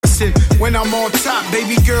missing. When I'm on top,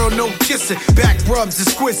 baby girl, no kissing. Back rubs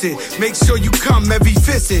exquisite. Make sure you come every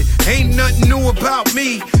visit. Ain't nothing new about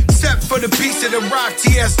me, except for the piece of the rock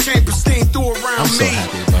T.S. Chamberlain threw around I'm so me.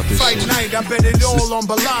 happy about this Fight shit. night, I bet it all on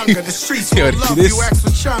Belanga. The streets Yo, will love this- you, ask for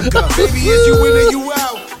Chunka. Baby, is you in or you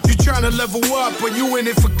out? You tryna level up, but you in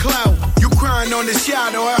it for clout. You crying on the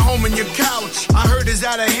shadow at home in your couch. I heard it's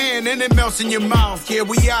out of hand and it melts in your mouth. Yeah,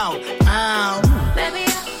 we out. Ow.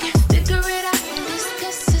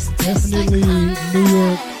 Definitely New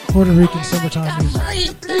York, Puerto Rican summertime music.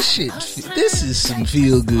 Right, this is some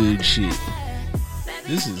feel good shit.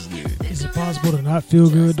 This is good. Is it possible to not feel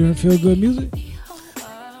good during feel good music?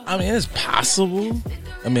 I mean, it's possible.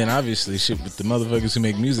 I mean, obviously, shit with the motherfuckers who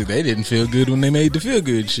make music, they didn't feel good when they made the feel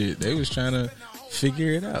good shit. They was trying to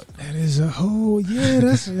figure it out. That is a whole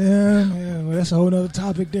that's well, that's a whole other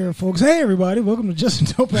topic there, folks. Hey, everybody, welcome to Just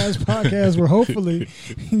a Dope Ass Podcast, where hopefully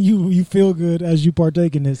you feel good as you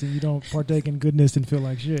partake in this, and you don't partake in goodness and feel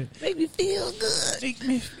like shit. Make me feel good. Make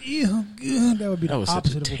me feel good. That would be That the was such a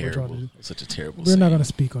opposite of what we're trying to terrible, do. such a terrible. We're not saying. going to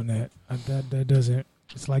speak on that. That doesn't.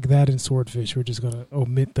 It's like that in Swordfish. We're just going to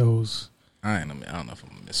omit those. I don't know if I'm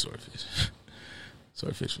gonna miss Swordfish.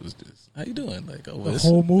 Swordfish was just, how you doing? Like, oh, The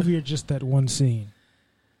whole movie or just that one scene?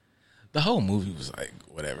 the whole movie was like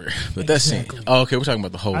whatever. But that scene. Exactly. Oh, okay, we're talking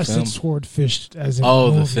about the whole I film. said Swordfish as in Oh,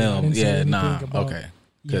 movie. the I film. didn't say Yeah, anything nah. about- Okay,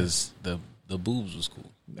 because the boobs was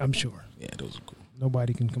cool. I'm sure. Yeah, those were cool.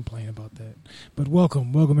 Nobody can complain about that. But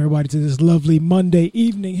welcome everybody to this lovely Monday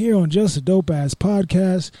evening here on Just a Dope Ass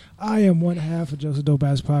Podcast. I am one half of Just a Dope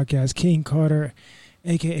Ass Podcast, King Carter,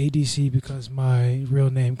 aka DC, because my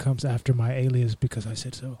real name comes after my alias because I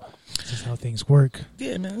said so. This is how things work.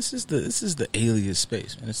 Yeah, man, this is the alias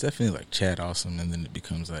space, man. It's definitely like Chad Awesome, and then it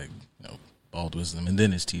becomes like, you know, Bald Wisdom, and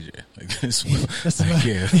then it's TJ. Like this, That's like,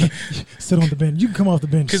 yeah, Sit on the bench. You can come off the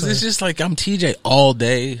bench. because sir. it's just like I'm TJ all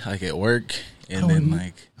day, like at work, and then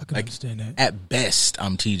like I can understand that. at best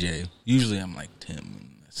I'm TJ. Usually I'm like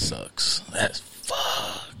Tim. That sucks. That's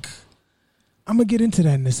fuck. I'm going to get into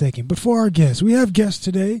that in a second. But for our guests, we have guests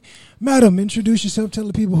today. Madam, introduce yourself. Tell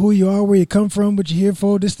the people who you are, where you come from, what you're here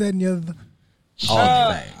for, this, that, and the other. All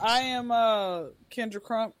the things. I am Kendra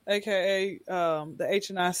Crump, aka the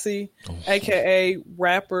HNIC, aka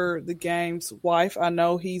rapper, the game's wife. I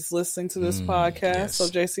know he's listening to this podcast. yes. So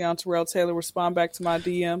JC Terrell Taylor, respond back to my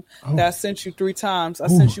DM Oh. that I sent you 3 times. I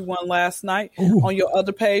Ooh. sent you one last night Ooh. on your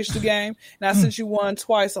other page, the game, and I sent you one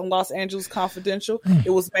twice on Los Angeles Confidential.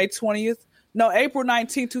 It was May 20th. No, April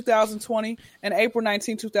 19, 2020 and April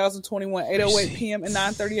 19, 2021, 8:08 p.m. and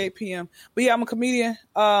 9:38 p.m. But yeah, I'm a comedian,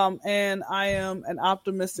 and I am an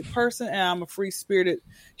optimistic person, and I'm a free-spirited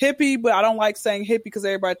hippie, but I don't like saying hippie because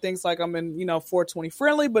everybody thinks like I'm in, 420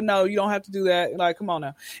 friendly, but no, you don't have to do that. Like, come on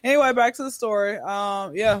now. Anyway, back to the story.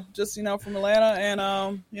 Yeah, just, from Atlanta,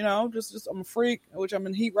 and, just I'm a freak, which I'm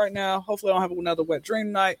in heat right now. Hopefully I don't have another wet dream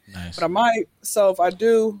tonight, Nice. but I might. So if I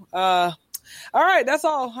do, all right, that's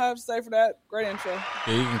all I have to say for that. Great intro.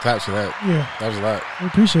 Yeah, you can clap for that. Yeah, That was a lot. we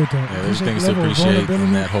appreciate that. Yeah, there's Appreciate things the to level of appreciate in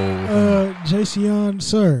vulnerability. that whole. JC,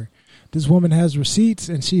 sir, this woman has receipts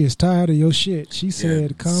and she is tired of your shit. She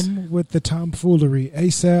said, it's- come with the tomfoolery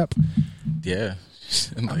ASAP. Yeah.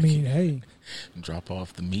 I Like, mean, hey, drop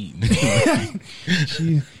off the meat.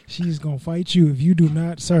 she's going to fight you if you do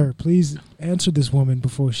not. Sir, please answer this woman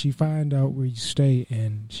before she find out where you stay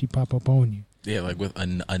and she pop up on you. Yeah, like with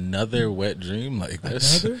another wet dream, like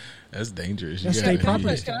that's Another? that's dangerous. That's You state gotta-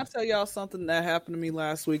 property. Can I tell y'all something that happened to me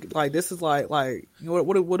last week? Like, this is like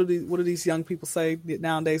what do these young people say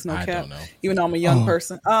nowadays? No I cap. don't know. Even though I'm a young Oh.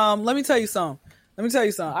 person. Let me tell you something.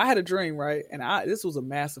 I had a dream, right? And this was a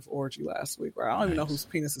massive orgy last week, right? I don't even know whose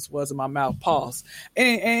penis this was in my mouth. Pause.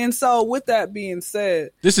 And so with that being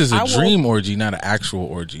said, This is a I dream orgy, not an actual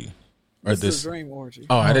orgy. Or this is a dream orgy.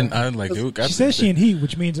 Oh, I didn't like it. She says she in heat,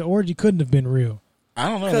 which means the orgy couldn't have been real. I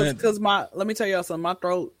don't know, man. Because let me tell y'all something. My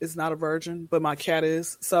throat is not a virgin, but my cat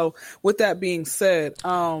is. So with that being said,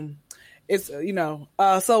 it's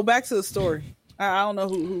so back to the story. I don't know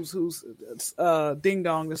who's ding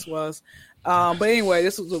dong this was, but anyway,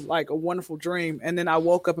 this was like a wonderful dream. And then I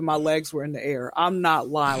woke up and my legs were in the air. I'm not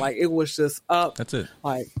lying. Like, it was just up. That's it.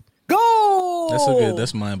 Like, go. That's so good.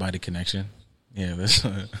 That's mind body connection. Yeah, that's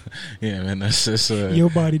yeah, man. That's just Your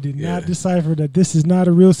body did yeah. not decipher that this is not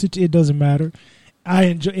a real situation. It doesn't matter. I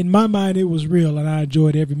enjoy. In my mind, it was real, and I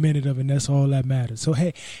enjoyed every minute of it. And that's all that matters. So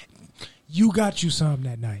hey, you got you some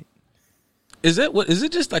that night. Is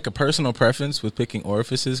it just like a personal preference with picking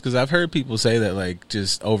orifices? Because I've heard people say that like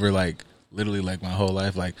just over like literally like my whole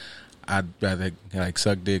life, like I'd rather like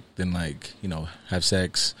suck dick than like, have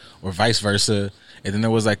sex or vice versa. And then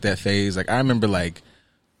there was like that phase. Like I remember like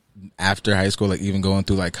after high school, like even going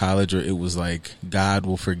through like college, or it was like God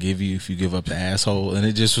will forgive you if you give up the asshole, and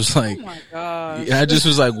it just was like, oh my god, I just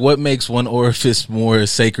was like, what makes one orifice more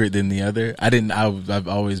sacred than the other? I've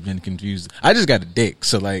always been confused. I just got a dick,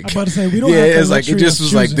 so like, I'm about to say we don't. yeah, have it's like it just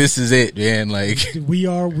was choosing. like, this is it, man. Like we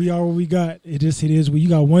are what we got. It is. You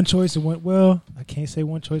got one choice and one. Well, I can't say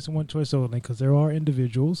one choice and one choice only, because there are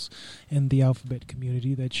individuals in the alphabet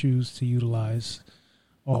community that choose to utilize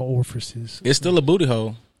all orifices. it's still a booty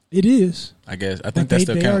hole. It is. I guess. I But think that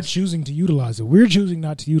still they are counts. choosing to utilize it. We're choosing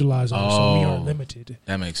not to utilize it, so we are Oh. limited.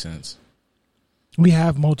 That makes sense. We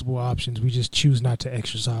have multiple options. We just choose not to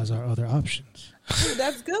exercise our other options. Dude,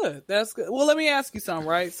 that's good. That's good. Well, let me ask you something,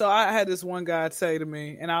 right? So I had this one guy say to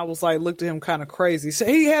me, and I was like, looked at him kind of crazy. So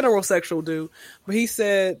he heterosexual dude, but he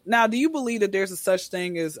said, "Now, do you believe that there's a such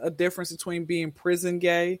thing as a difference between being prison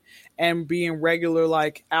gay and being regular,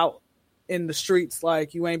 like out in the streets,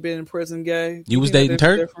 like you ain't been in prison gay?" You was think dating that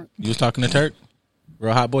there's a Turk? difference? You was talking to Turk?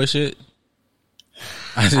 Real hot boy shit?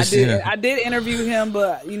 I I did interview him,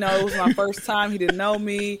 but it was my first time. He didn't know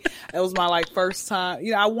me. It was my first time.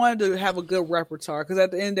 I wanted to have a good repertoire, because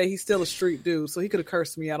at the end of the day, he's still a street dude, so he could have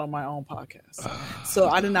cursed me out on my own podcast. So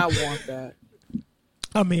I did not want that.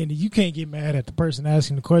 I mean, you can't get mad at the person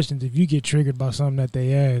asking the questions if you get triggered by something that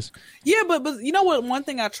they ask. Yeah, but you know what? One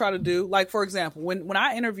thing I try to do, like for example, when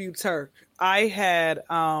I interviewed Turk, I had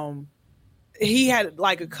he had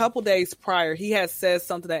like a couple days prior, he had said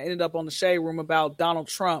something that ended up on the Shade Room about Donald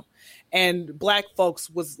Trump, and black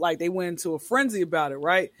folks was like, they went into a frenzy about it,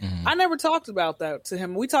 right? Mm-hmm. I never talked about that to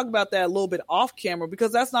him. We talked about that a little bit off camera,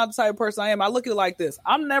 because that's not the type of person I am. I look at it like this: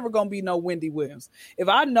 I'm never gonna be no Wendy Williams. If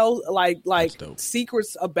I know like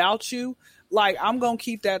secrets about you, like I'm gonna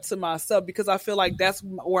keep that to myself, because I feel like that's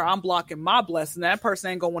where I'm blocking my blessing. That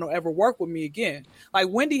person ain't gonna want to ever work with me again. Like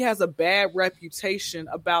Wendy has a bad reputation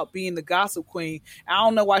about being the gossip queen. I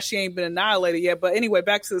don't know why she ain't been annihilated yet, but anyway,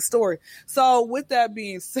 back to the story. So with that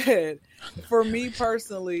being said, for me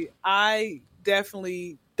personally, I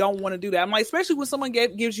definitely don't want to do that. I'm like, especially when someone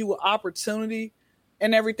gives you an opportunity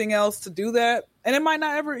and everything else to do that, and it might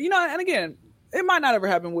not ever, and again, it might not ever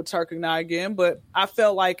happen with Turk and I again, but I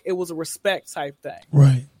felt like it was a respect type thing.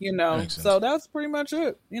 Right. So that's pretty much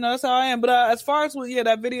it. That's how I am. But as far as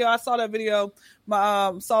that video, I saw that video,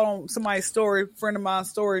 saw on somebody's story, friend of mine's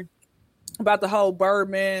story, about the whole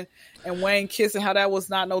Birdman and Wayne kissing, how that was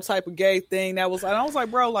not no type of gay thing. And I was like,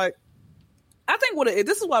 bro, like, I think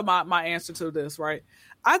this is what my answer to this, right?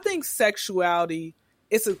 I think sexuality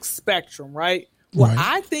is a spectrum, right? What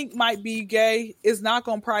I think might be gay is not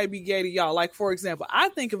going to probably be gay to y'all. Like, for example, I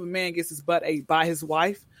think if a man gets his butt ate by his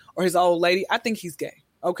wife or his old lady, I think he's gay.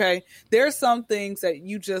 Okay. There's some things that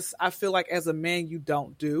I feel like as a man, you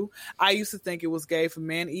don't do. I used to think it was gay if a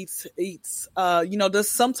man eats,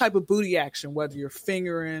 does some type of booty action, whether you're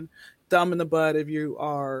fingering, thumb in the butt, if you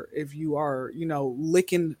are,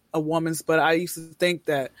 licking a woman's butt. I used to think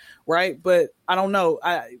that, right? But I don't know.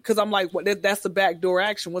 Cause I'm like, that's the backdoor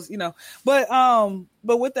action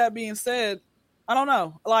but with that being said, I don't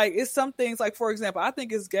know. Like, it's some things, like, for example, I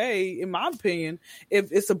think it's gay, in my opinion,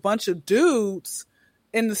 if it's a bunch of dudes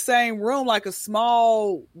in the same room, like a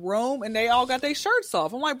small room, and they all got their shirts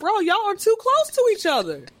off. I'm like, bro, y'all are too close to each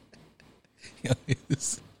other.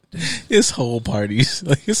 It's whole parties.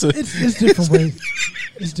 Like it's different ways.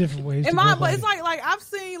 It's different ways. But it's like I've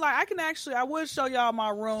seen, like, I would show y'all my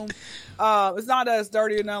room. It's not as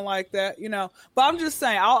dirty or nothing like that, But I'm just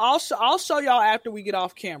saying, I'll show y'all after we get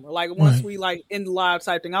off camera. Like once we like in the live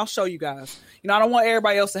type thing, I'll show you guys. I don't want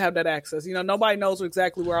everybody else to have that access. Nobody knows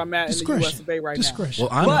exactly where I'm at in the US of A right now. Well,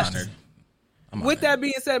 I'm honored. With that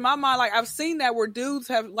being said, in my mind, like, I've seen that where dudes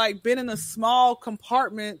have like been in a small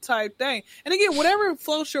compartment type thing. And again, whatever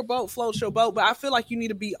floats your boat. But I feel like you need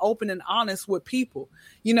to be open and honest with people,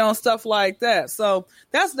 stuff like that. So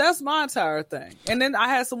that's my entire thing. And then I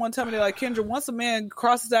had someone tell me, like, Kendra, once a man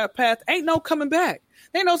crosses that path, ain't no coming back.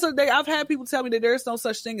 Ain't no such thing. I've had people tell me that there's no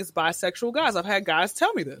such thing as bisexual guys. I've had guys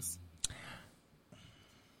tell me this.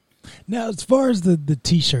 Now, as far as the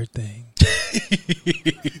T-shirt thing,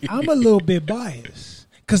 I'm a little bit biased,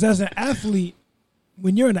 because as an athlete,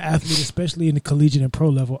 when you're an athlete, especially in the collegiate and pro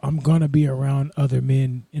level, I'm going to be around other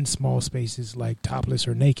men in small spaces, like topless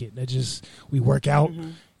or naked. We work out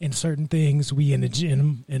in certain things. We in the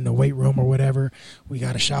gym, in the weight room or whatever. We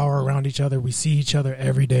got to shower around each other. We see each other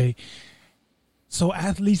every day. So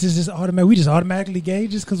athletes is just automatic. We just automatically gay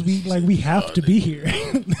just because we have to be here.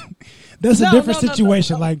 That's a No, different no, no,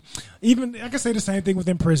 situation. no. Like, even I can say the same thing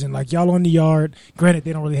within prison. Like, y'all on the yard. Granted,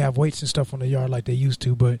 they don't really have weights and stuff on the yard like they used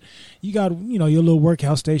to, but you got, your little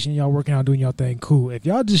workout station. Y'all working out, doing y'all thing. Cool. If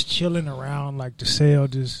y'all just chilling around like the cell,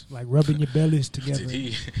 just like rubbing your bellies together. Did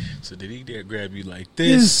he dare grab you like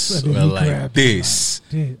this Yes, or did or he like grab this?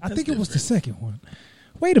 you like this? I That's think it was the different. second one.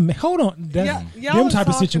 Wait a minute. Hold on. Them type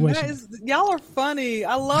of situations. Y'all are funny.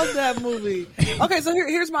 I love that movie. Okay, so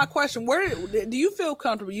here's my question: where do you feel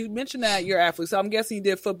comfortable? You mentioned that you're an athlete, so I'm guessing you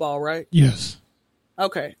did football, right? Yes.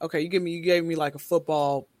 Okay. You gave me like a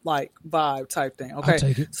football like vibe type thing. Okay. I'll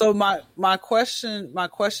take it. So my question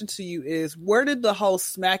to you is, where did the whole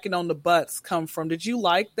smacking on the butts come from? Did you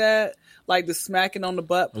like that? Like the smacking on the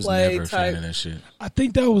butt I was play never a type? fan of that shit. I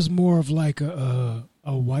think that was more of like a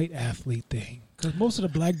white athlete thing. Because most of the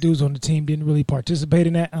black dudes on the team didn't really participate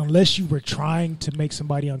in that unless you were trying to make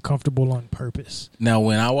somebody uncomfortable on purpose. Now,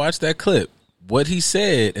 when I watched that clip, what he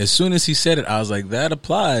said, as soon as he said it, I was like, that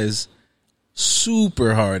applies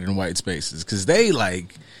super hard in white spaces. Because they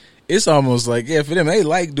like, it's almost like, yeah, for them, they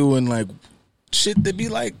like doing like shit that be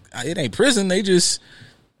like, it ain't prison. They just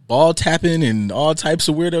ball tapping and all types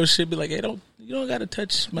of weirdo shit. Be like, hey, you don't got to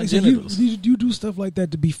touch my genitals. You do stuff like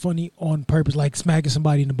that to be funny on purpose, like smacking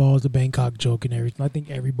somebody in the balls, the Bangkok joke and everything. I think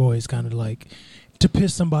every boy is kind of like to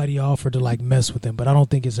piss somebody off or to like mess with them, but I don't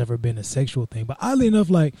think it's ever been a sexual thing. But oddly enough,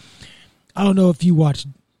 like, I don't know if you watch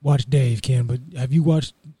Dave, Ken, but have you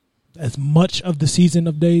watched as much of the season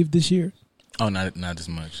of Dave this year? Oh, not as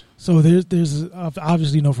much. So there's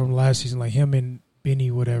obviously from last season, like him and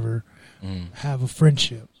Benny, whatever, have a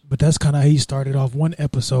friendship. But that's kind of how he started off one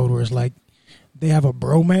episode where it's like they have a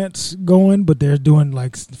bromance going, but they're doing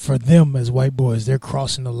like, for them as white boys, they're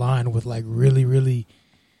crossing the line with like really, really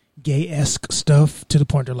gay-esque stuff to the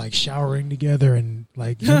point they're like showering together and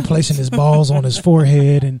like him placing his balls on his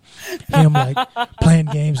forehead and him like playing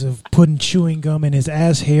games of putting chewing gum in his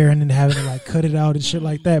ass hair and then having to like cut it out and shit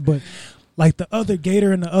like that. But like the other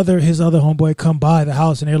Gator and his other homeboy come by the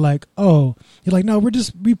house and they're like, oh, you're like, no,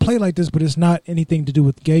 we play like this, but it's not anything to do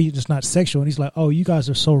with gay. It's not sexual. And he's like, oh, you guys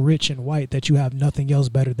are so rich and white that you have nothing else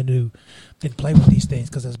better than do than play with these things.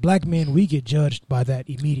 Because as black men, we get judged by that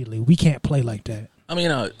immediately. We can't play like that. I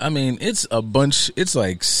mean, it's a bunch. It's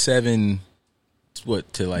like 7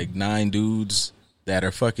 to like 9 dudes that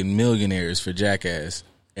are fucking millionaires for Jackass.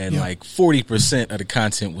 And like 40% of the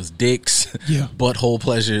content was dicks, butthole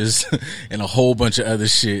pleasures, and a whole bunch of other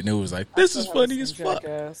shit. And it was like, this is funny as fuck.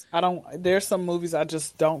 Jackass. There's some movies I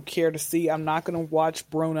just don't care to see. I'm not going to watch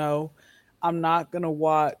Bruno. I'm not going to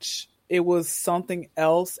watch. It was something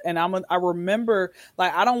else. And I remember,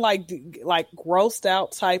 like, I don't like grossed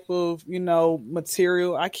out type of,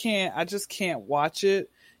 material. I just can't watch it.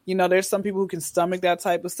 There's some people who can stomach that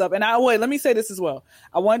type of stuff. And let me say this as well.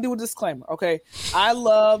 I want to do a disclaimer, okay? I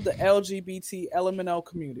love the LGBT LMNO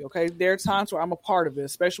community, okay? There are times where I'm a part of it,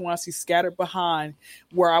 especially when I see scattered behind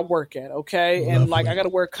where I work at, okay? And like I got to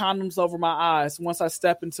wear condoms over my eyes once I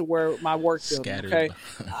step into where my work building, okay?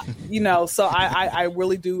 So I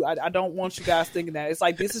really do. I don't want you guys thinking that. It's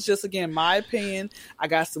like, this is just, again, my opinion. I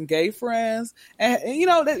got some gay friends and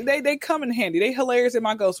they come in handy. They hilarious in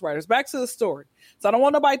my ghostwriters. Back to the story. So I don't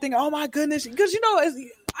want nobody thinking, oh my goodness, because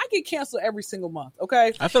I get canceled every single month.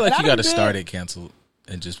 Okay, I feel like you got to start it canceled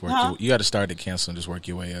and just work. You got to start it canceled and just work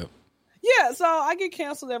your way up. Yeah, so I get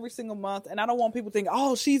canceled every single month, and I don't want people to think,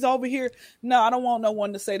 oh, she's over here. No, I don't want no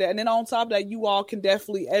one to say that. And then on top of that, you all can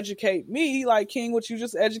definitely educate me, like King, what you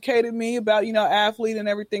just educated me about, athlete and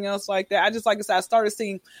everything else like that. I just, like I said, I started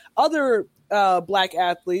seeing other black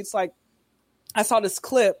athletes, like. I saw this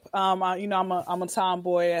clip. I'm a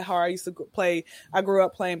tomboy at heart. I used to play. I grew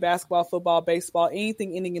up playing basketball, football, baseball,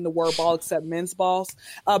 anything ending in the word ball except men's balls.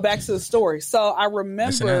 Back to the story. So I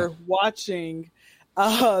remember watching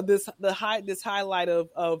this highlight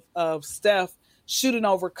of Steph shooting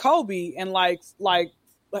over Kobe and like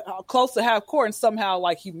close to half court, and somehow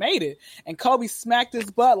like he made it, and Kobe smacked his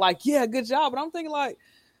butt like, yeah, good job. And I'm thinking like,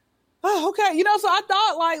 oh, okay. So I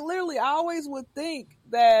thought, like, literally, I always would think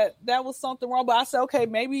that was something wrong. But I said, okay,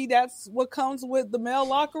 maybe that's what comes with the male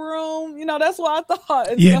locker room. That's what I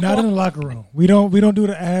thought. Yeah, not in the locker room. We don't do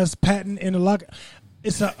the ass patting in the locker.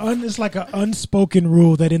 It's like an unspoken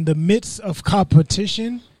rule that in the midst of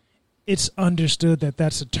competition, it's understood that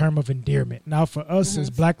that's a term of endearment. Now, for us as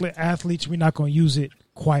black athletes, we're not going to use it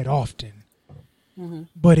quite often.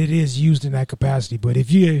 But it is used in that capacity. But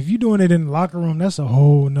if you're doing it in the locker room, that's a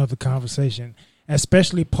whole nother conversation.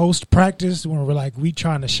 Especially post practice when we're like we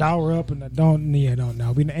trying to shower up and no,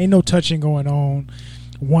 ain't no touching going on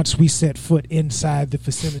once we set foot inside the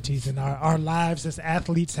facilities and our lives as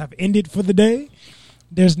athletes have ended for the day.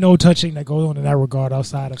 there's no touching that goes on in that regard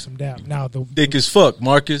outside of some dap. Now Thick as fuck,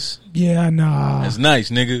 Marcus. yeah, nah. That's nice,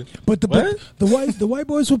 nigga. But What? the white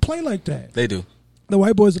boys will play like that. They do. The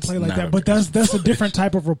white boys will play like Nah, that. But that's a different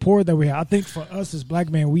type of rapport that we have. I think for us as black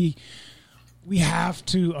men, we have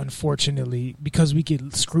to, unfortunately, because we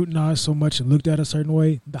get scrutinized so much and looked at a certain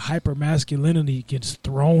way, the hyper masculinity gets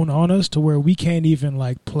thrown on us to where we can't even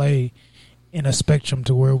like play in a spectrum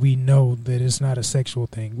to where we know that it's not a sexual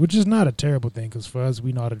thing, which is not a terrible thing because for us,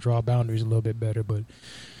 we know how to draw boundaries a little bit better. But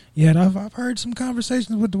yeah, and I've heard some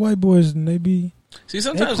conversations with the white boys, and they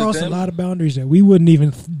sometimes cross with a them, lot of boundaries that we wouldn't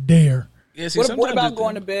even dare Yeah, see, What sometimes about with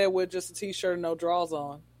going to them- bed with just a t-shirt and no drawers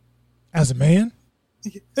on? as a man.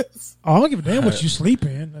 Yes. Oh, I don't give a damn what you sleep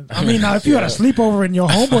in. I mean, now if you had a sleepover and your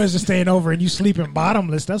homeboys are staying over and you sleeping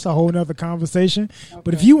bottomless, that's a whole nother conversation.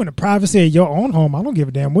 But if you in the privacy of your own home, I don't give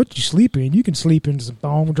a damn what you sleep in. You can sleep in some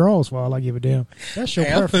thong drawers for all I give a damn. That's your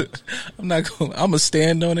Hey, preference. I'm not going. I'm gonna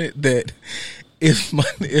stand on it that if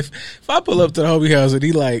I pull up to the homie house and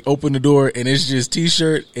he like open the door and it's just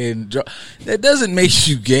t-shirt and that doesn't make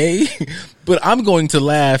you gay, but I'm going to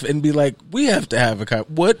laugh and be like, we have to have a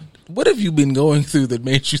what have you been going through that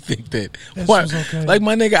made you think that? That's Why, just okay. like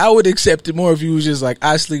my nigga, I would accept it more if you was just like,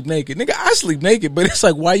 I sleep naked, nigga. I sleep naked, but it's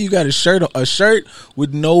like, why you got a shirt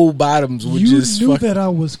with no bottoms? Would You just knew fuck, that I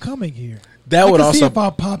was coming here. that I would could see also if I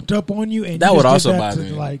popped up on you and that you would just did also that bother to,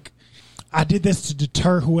 me. like, I did this to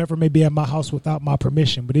deter whoever may be at my house without my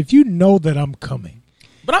permission. But if you know that I'm coming,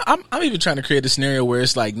 But I'm even trying to create a scenario where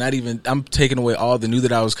it's like not even I'm taking away all the knew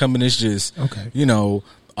that I was coming. It's just Okay.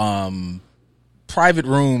 Private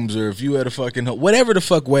rooms, or if you had a fucking whatever the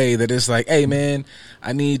fuck way that it's like, hey man,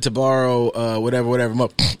 I need to borrow whatever.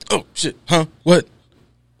 Oh shit, huh? What?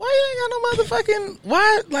 Why you ain't got no motherfucking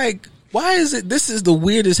why? Like why is it? This is the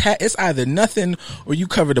weirdest hat. It's either nothing or you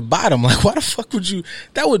cover the bottom. Like why the fuck would you?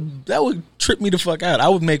 That would trip me the fuck out. I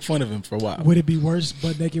would make fun of him for a while. would it be worse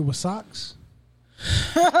butt naked with socks?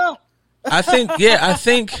 I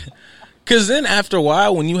think, because then after a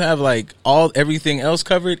while, when you have like everything else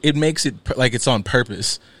covered, it makes it like it's on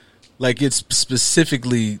purpose, like it's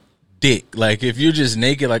specifically dick. Like if you're just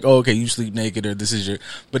naked, like oh okay, you sleep naked, or this is your.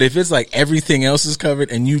 But if it's like everything else is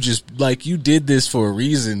covered and you just like you did this for a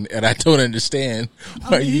reason, and I don't understand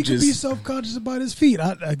why I mean, you he could be just. self-conscious about his feet.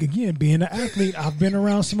 Again, being an athlete, I've been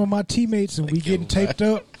around some of my teammates, and we getting taped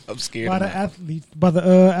up I'm scared. by of the my- athlete, by the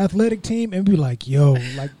athletic team, and be like, "Yo,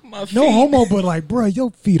 like, My no feet. homo, but like, bro, your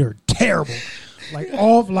feet are terrible." Like,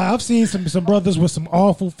 I've seen some brothers with some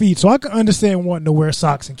awful feet, so I can understand wanting to wear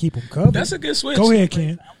socks and keep them covered. That's a good switch. Go ahead,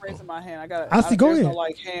 Ken. I'm raising my hand. Go Go No, ahead.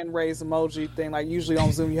 like hand raise emoji thing. Like usually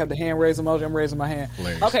on Zoom, you have the hand raise emoji. I'm raising my hand.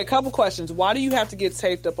 Hilarious. Okay, couple questions. Why do you have to get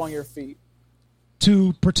taped up on your feet?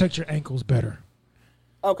 To protect your ankles better.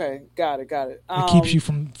 Okay, got it. It keeps you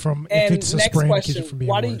from if And it's a next sprain, it keeps question: you from being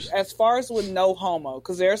why do you, worse. as far as with no homo,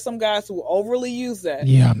 because there are some guys who overly use that.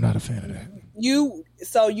 Yeah, I'm not a fan of that.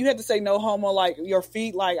 So you had to say no homo, like your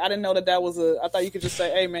feet. Like I didn't know that was a. I thought you could just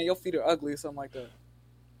say, "Hey man, your feet are ugly" or something like that.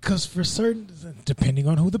 Because for certain, depending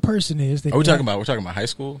on who the person is, We're talking about high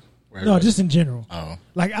school. No, just in general. Oh.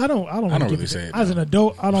 Like I don't really give say it, As no. an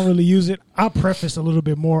adult, I don't really use it. I preface a little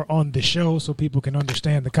bit more on the show so people can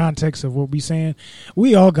understand the context of what we saying.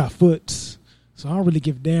 We all got foots, so I don't really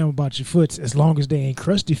give a damn about your foots as long as they ain't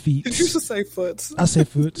crusty feet. Did you just say foots? I say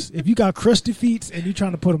foots. If you got crusty feet and you're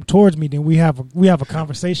trying to put them towards me, then we have a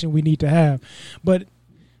conversation we need to have. But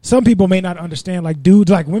some people may not understand. Like dudes,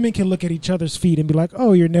 like women can look at each other's feet and be like,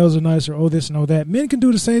 "Oh, your nails are nice," or "Oh, this and oh that." Men can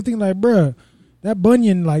do the same thing. Like, bruh, that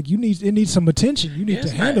bunion, like it needs some attention. You need to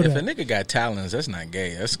handle if that. a nigga got talons, that's not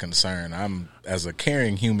gay. That's concern. I'm as a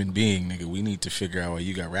caring human being, nigga. We need to figure out why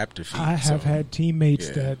you got raptor feet. I have so. had teammates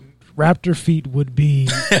yeah. that raptor feet would be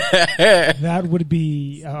that would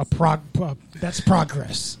be that's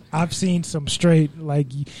progress. I've seen some straight like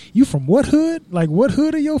you from what hood? Like what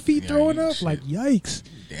hood are your feet Yeah, throwing you up? shit. Like yikes!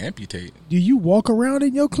 To amputate. Do you walk around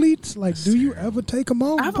in your cleats? Like do you ever take them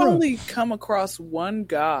off? I've Bruh. only come across one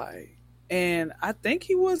guy, and I think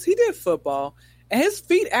he did football, and his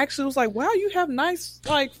feet actually was like, wow, you have nice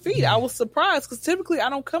like feet. I was surprised because typically I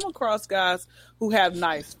don't come across guys who have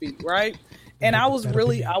nice feet, right? And I was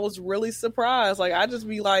really surprised. Like I just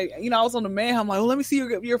be like, I was on the man. I'm like, well, let me see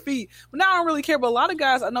your feet. But now I don't really care. But a lot of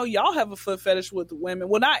guys, I know y'all have a foot fetish with women.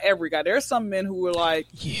 Well, not every guy. There are some men who are like,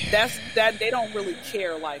 that they don't really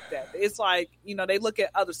care like that. It's like, they look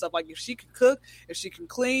at other stuff. Like if she can cook, if she can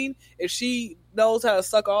clean, if she knows how to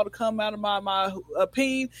suck all the cum out of my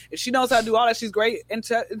peen, if she knows how to do all that, she's great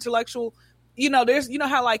intellectual. There's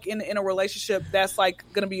how like in a relationship that's like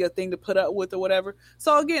gonna be a thing to put up with or whatever.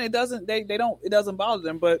 So again, it doesn't bother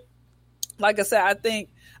them. But like I said, I think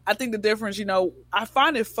the difference, I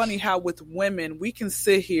find it funny how with women we can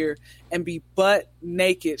sit here and be butt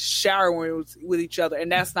naked showering with each other,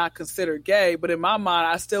 and that's not considered gay. But in my mind,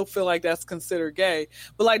 I still feel like that's considered gay.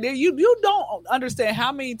 But like you don't understand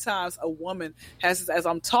how many times a woman has, as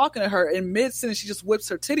I'm talking to her in mid sentence, she just whips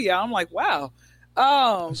her titty out. I'm like, wow.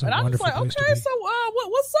 And I'm just like, okay, so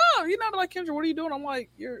what's up? They're like, Kendra, what are you doing? I'm like,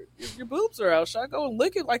 your boobs are out. Should I go and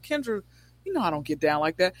lick it? Like, Kendra, I don't get down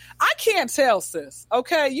like that. I can't tell, sis.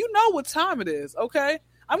 Okay, you know what time it is. Okay,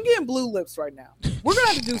 I'm getting blue lips right now. We're gonna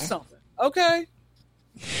have to do something. Okay.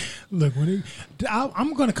 Look,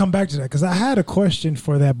 I'm going to come back to that because I had a question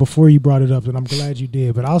for that before you brought it up, and I'm glad you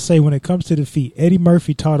did. But I'll say, when it comes to the feet, Eddie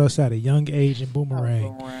Murphy taught us at a young age in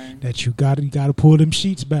Boomerang that you got to pull them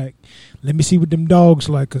sheets back. Let me see what them dogs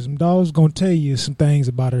like, because them dogs going to tell you some things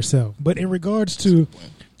about herself. But in regards to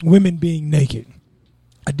women being naked,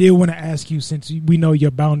 I did want to ask you, since we know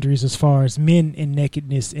your boundaries as far as men and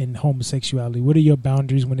nakedness and homosexuality, what are your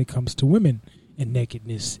boundaries when it comes to women and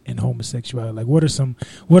nakedness and homosexuality? Like, what are some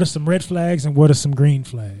red flags and what are some green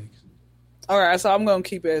flags? All right, so I'm going to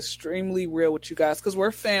keep it extremely real with you guys because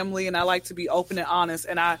we're family, and I like to be open and honest.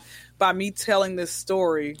 And by me telling this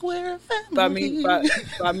story, by me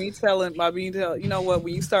telling, you know what?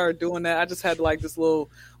 When you started doing that, I just had like this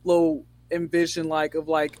little envision like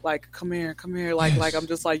come here, like I'm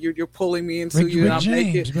just like you're pulling me into you, and I'm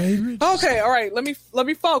naked. Baby. Okay, all right, let me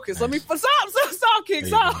focus. Stop, King,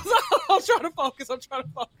 stop. I'm trying to focus.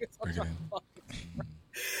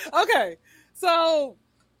 Okay, so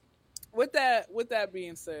with that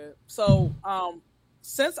being said, so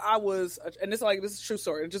since I was, and this is a true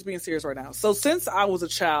story, and just being serious right now. So since I was a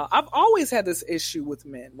child, I've always had this issue with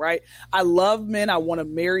men, right? I love men. I want to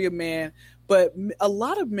marry a man. But a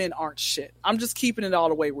lot of men aren't shit. I'm just keeping it all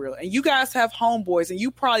the way real. And you guys have homeboys, and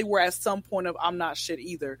you probably were at some point of I'm not shit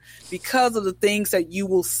either because of the things that you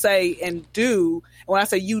will say and do. And when I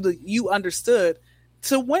say you understood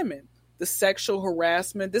to women, the sexual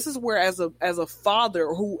harassment. This is where as a father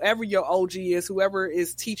or whoever your OG is, whoever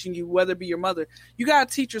is teaching you, whether it be your mother, you got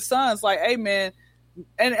to teach your sons like, hey, man,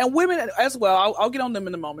 and women as well. I'll get on them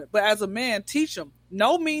in a moment. But as a man, teach them.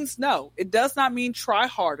 No means no. It does not mean try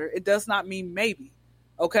harder. It does not mean maybe.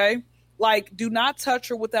 Okay? Like, do not touch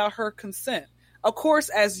her without her consent. Of course,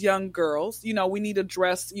 as young girls, we need to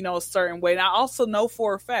dress, a certain way. And I also know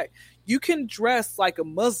for a fact, you can dress like a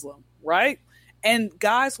Muslim, right? And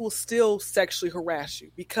guys will still sexually harass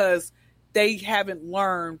you because they haven't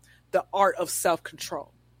learned the art of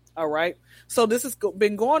self-control. All right? So this has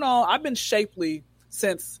been going on. I've been shapely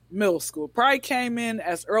since middle school. Probably came in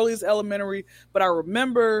as early as elementary, but I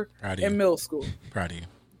remember in middle school. Proud of you.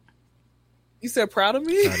 You said proud of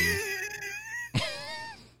me? Proud of you.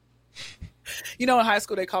 In high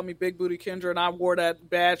school they called me Big Booty Kendra, and I wore that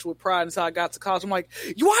badge with pride until I got to college. I'm like,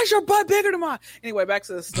 why is your butt bigger than mine? Anyway, back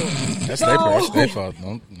to the story. That's their fault.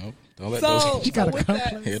 Nope. Don't let those. You gotta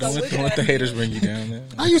complain. Don't let the haters bring you down there.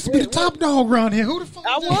 I used to be the top dog around here. Who the fuck?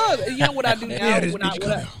 I was. You know what I do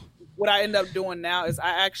now? What I end up doing now is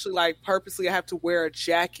I actually purposely I have to wear a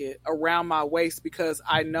jacket around my waist because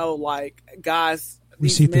I know guys,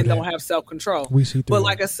 these men don't have self-control. We see through but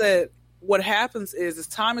like I said, what happens is as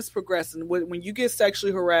time is progressing, when you get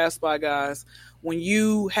sexually harassed by guys, when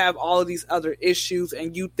you have all of these other issues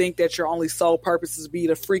and you think that your only sole purpose is to be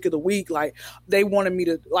the freak of the week, they wanted me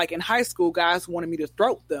to, in high school, guys wanted me to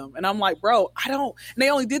throat them. And I'm like, bro, I don't, and they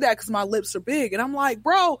only did that because my lips are big. And I'm like,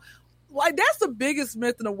 bro, that's the biggest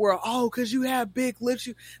myth in the world. Oh, because you have big lips.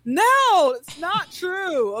 No, it's not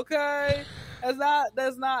true. Okay,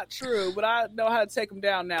 that's not true. But I know how to take them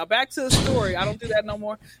down now. Back to the story. I don't do that no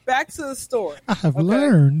more. Back to the story. I have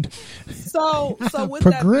learned. So with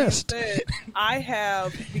progressed. That being said, I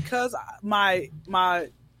have, because my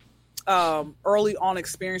early on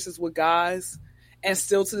experiences with guys, and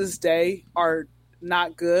still to this day are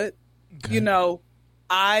not good. Okay.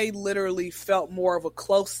 I literally felt more of a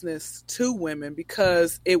closeness to women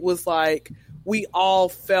because it was like we all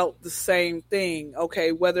felt the same thing,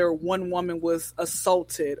 okay, whether one woman was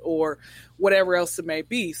assaulted or whatever else it may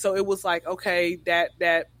be. So it was like, okay,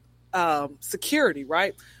 that security,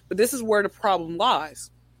 right? But this is where the problem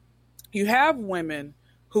lies. You have women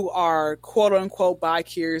who are quote unquote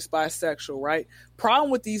bi-curious, bisexual, right?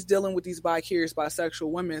 Problem with dealing with these bi-curious,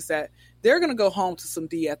 bisexual women is that they're going to go home to some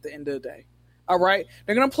D at the end of the day. All right.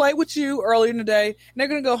 They're going to play with you early in the day and they're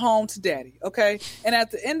going to go home to daddy. Okay. And at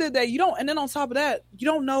the end of the day, and then on top of that, you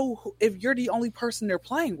don't know if you're the only person they're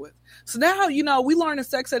playing with. So now, we learn in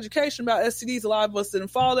sex education about STDs. A lot of us didn't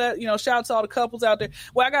follow that. Shout out to all the couples out there.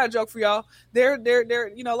 Well, I got a joke for y'all. They're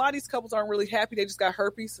a lot of these couples aren't really happy. They just got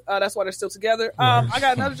herpes. That's why they're still together. I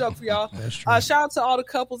got another joke for y'all. Shout out to all the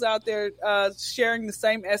couples out there sharing the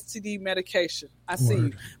same STD medication. I see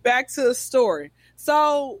you. Back to the story.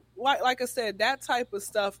 So, like I said, that type of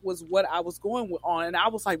stuff was what I was going on. And I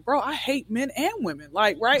was like, bro, I hate men and women.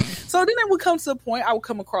 Like, right? So then it would come to a point, I would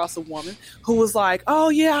come across a woman who was like, oh,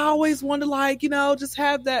 yeah, I always wanted to, just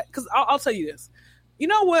have that. Because I'll tell you this. You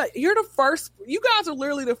know what? You guys are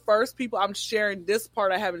literally the first people I'm sharing this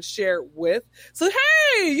part I haven't shared with. So,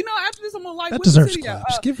 hey, after this, I'm going to that deserves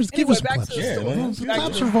claps. Give us claps.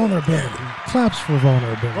 Claps for vulnerability. Claps for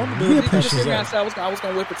vulnerability. We appreciate that. I was going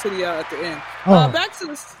to whip a titty out at the end. Back to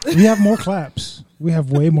this. We have more claps. We have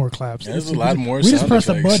way more claps. There's a lot more. We just press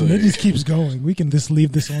a button. It just keeps going. We can just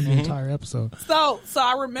leave this on the entire episode. So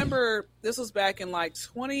I remember this was back in like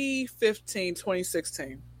 2015,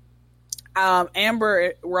 2016.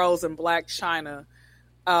 Amber Rose and Black China.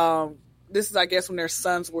 This is, I guess, when their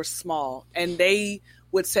sons were small, and they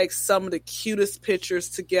would take some of the cutest pictures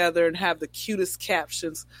together and have the cutest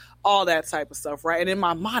captions, all that type of stuff, right? And in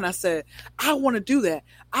my mind, I said, I want to do that.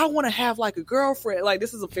 I want to have like a girlfriend. Like,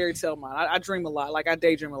 this is a fairy tale of mine. I dream a lot. Like, I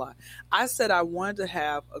daydream a lot. I said I wanted to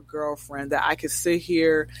have a girlfriend that I could sit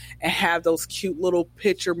here and have those cute little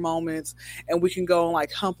picture moments, and we can go and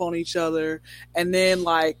like hump on each other, and then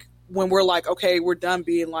like, when we're like, okay, we're done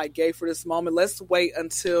being like gay for this moment, let's wait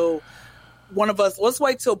till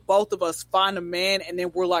both of us find a man, and then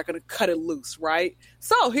we're like going to cut it loose, right?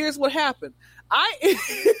 So here's what happened. I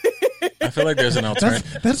feel like there's an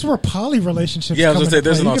alternative. That's where poly relationships. Yeah, I was going to say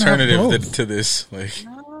there's an alternative to this. Like,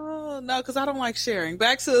 no, because I don't like sharing.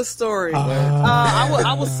 Back to the story.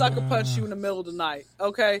 I will sucker punch you in the middle of the night.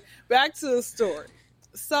 Okay, back to the story.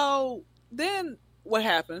 So then, what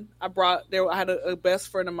happened? I had a best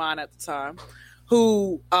friend of mine at the time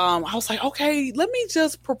who I was like, okay, let me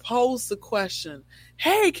just propose the question.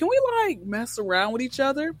 Hey, can we like mess around with each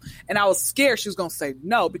other? And I was scared she was gonna say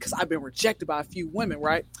no because I've been rejected by a few women,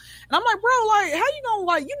 right? And I'm like, bro, like, how you gonna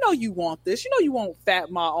like, you want this, you want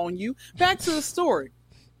Fat Ma on you. Back to the story.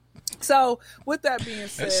 So with that being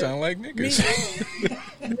said, that sound like niggas.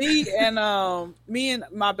 me and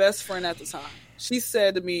my best friend at the time, she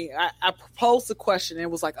said to me, I proposed a question, and it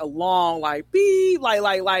was like a long, like, beep, like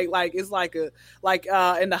it's like in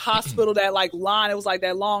the hospital, that like line, it was like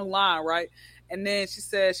that long line, right? And then she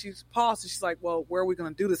said, she paused, and she's like, well, where are we going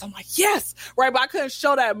to do this? I'm like, yes, right? But I couldn't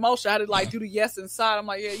show that emotion. I had to like do the yes inside. I'm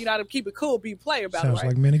like, yeah, you know how to keep it cool, be player about Sounds it,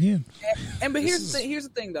 right? like men again. But here's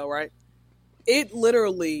the thing though, right? It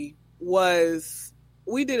literally was,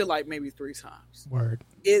 we did it like maybe 3 times. Word.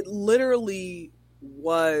 It literally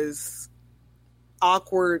was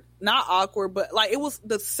awkward, not awkward, but like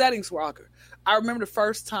the settings were awkward. I remember the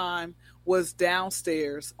first time was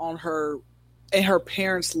downstairs in her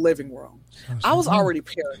parents' living room. I was already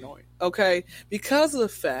paranoid, okay, because of the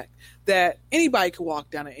fact that anybody could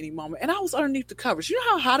walk down at any moment, and I was underneath the covers. You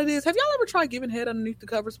know how hot it is? Have y'all ever tried giving head underneath the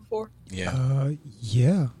covers before? Yeah.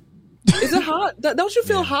 Yeah. Is it hot? Don't you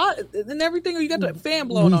feel hot and everything, or you got the fan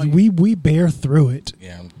blowing on you? We bear through it.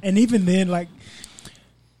 Yeah. And even then, like,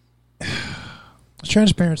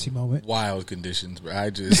 transparency moment. Wild conditions, but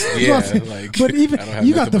I just like. But even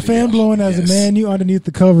you got the fan blowing as a man. You underneath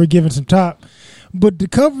the cover giving some top, but the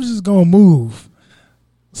covers is gonna move.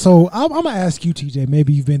 So I'm gonna ask you, TJ.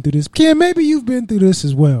 Maybe you've been through this. Ken, maybe you've been through this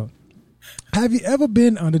as well. Have you ever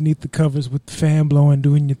been underneath the covers with the fan blowing,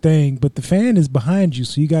 doing your thing, but the fan is behind you,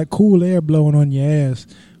 so you got cool air blowing on your ass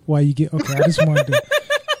while you get? Okay, I just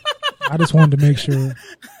wanted to make sure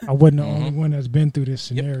I wasn't the only one that's been through this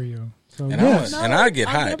scenario. So, and I get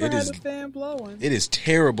hot. It is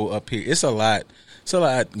terrible up here. It's a lot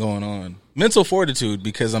going on. Mental fortitude,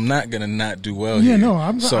 because I'm not gonna not do well. Yeah, here. no, I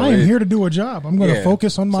am here to do a job. I'm going to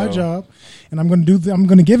focus on my job, and I'm going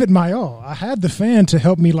to give it my all. I had the fan to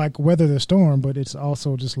help me like weather the storm, but it's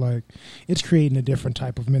also just like it's creating a different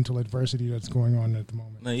type of mental adversity that's going on at the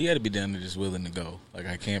moment. No, you got to be down there just willing to go. Like,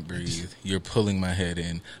 I can't breathe. You're pulling my head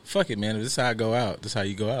in. Fuck it, man. This is how I go out. This is how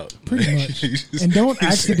you go out. Pretty much. And don't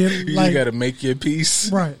accidentally you got to make your peace.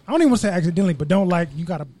 Right. I don't even want to say accidentally, but don't like you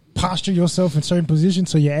got to posture yourself in certain positions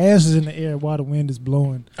so your ass is in the air while the wind is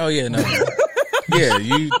blowing. Oh yeah, no.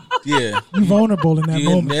 You vulnerable in that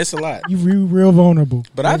moment. That's a lot. You real vulnerable.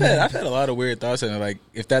 But I've had a lot of weird thoughts, and like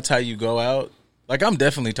if that's how you go out, Like, I'm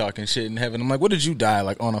definitely talking shit in heaven. I'm like, what did you die?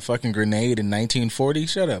 Like, on a fucking grenade in 1940?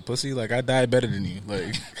 Shut up, pussy. Like, I died better than you.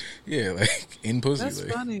 Like, yeah, like, in pussy. That's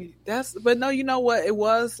like. funny. But no, you know what? It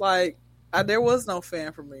was like, there was no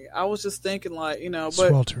fan for me. I was just thinking like, but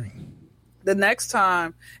Sweltering. the next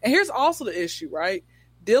time, and here's also the issue, right?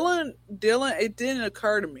 Dylan, it didn't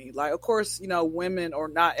occur to me. Like, of course, women, or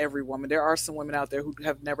not every woman, there are some women out there who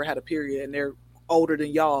have never had a period and they're older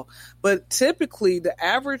than y'all. But typically the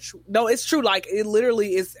average, no, it's true. Like, it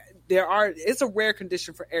literally is, it's a rare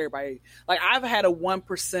condition for everybody. Like, I've had a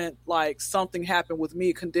 1%, like, something happen with me,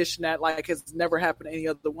 a condition that, like, has never happened to any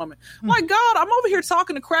other woman. My God, I'm over here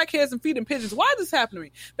talking to crackheads and feeding pigeons. Why did this happen to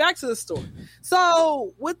me? Back to the story.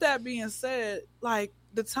 So with that being said, like,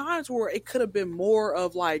 the times where it could have been more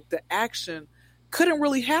of like the action couldn't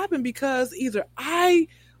really happen because either I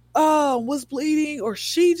was bleeding or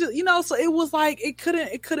she just, so it was like it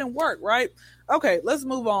couldn't work, right? Okay, let's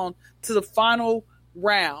move on to the final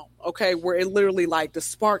round, okay, where it literally like the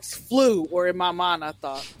sparks flew, or in my mind I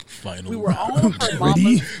thought Final we were on her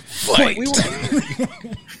Ready? mama's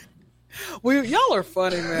y'all are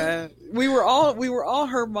funny, man. We were all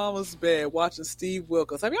her mama's bed watching Steve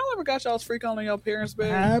Wilkos. Have y'all ever got y'all's freak on your parents'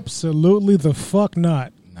 bed? Absolutely the fuck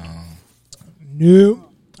not. No. Nope.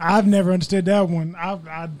 I've never understood that one.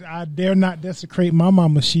 I dare not desecrate my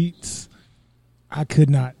mama's sheets. I could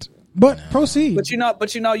not. But proceed. But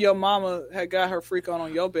your mama had got her freak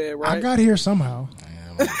on your bed, right? I got here somehow.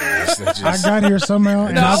 Just, I got here somehow.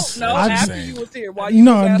 And after you was here. While you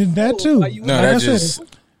was at that school, too. No, like that I just. said,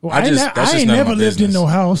 well, I ain't never lived in no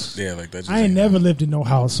house. Yeah, like that. I ain't never lived in no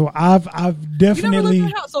house, so I've definitely. You never lived in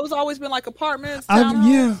a house, so it's always been like apartments.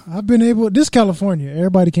 I've been able. This California,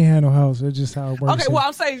 everybody can't have no house. It's just how it works. Okay, well,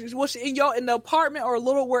 I'm saying, was she in the apartment or a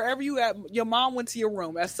little wherever you at? Your mom went to your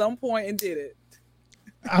room at some point and did it.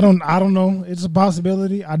 I don't know. It's a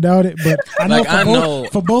possibility. I doubt it, but I know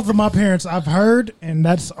for both of my parents, I've heard, and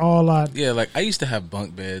that's all I. Yeah, like I used to have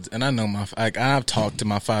bunk beds, and I know I've talked to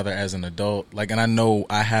my father as an adult, like, and I know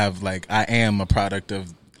I am a product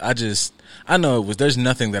of. I know there's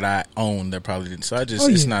nothing that I own that probably didn't. So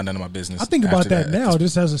it's not none of my business. I think about that now,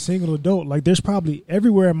 just as a single adult. Like, there's probably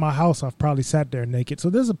everywhere in my house I've probably sat there naked. So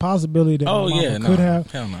there's a possibility that my mama could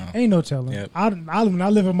have. Hell no. Ain't no telling. Yep. When I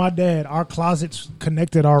live with my dad, our closets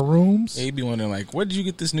connected our rooms. Yeah, you'd be wondering, like, where did you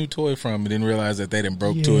get this new toy from? And then realize that they done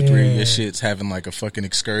broke 2 or 3 of your shits having like a fucking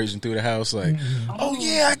excursion through the house. Like, oh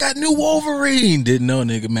yeah, I got new Wolverine. Didn't know,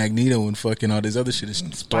 nigga, Magneto and fucking all this other shit is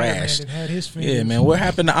thrashed. Yeah, man, what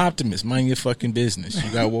happened to Optimus? Mind your fucking business.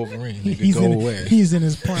 You got Wolverine. Nigga, go away. He's in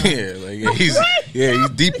his prime. He's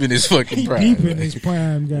deep in his fucking prime. Deep in his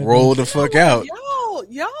prime. Roll the fuck out.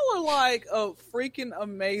 Y'all are like a freaking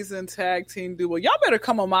amazing tag team duo. Y'all better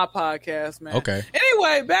come on my podcast, man. Okay.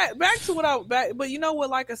 Anyway, back to but you know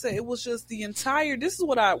what? Like I said, it was just the entire. This is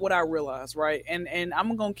what I realized, right? And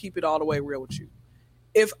I'm gonna keep it all the way real with you.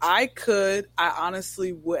 If I could, I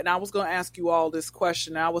honestly would. And I was gonna ask you all this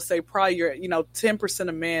question. And I would say probably 10%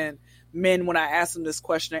 of men when I ask them this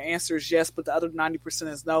question, their answer is yes, but the other 90%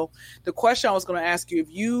 is no. The question I was going to ask you, if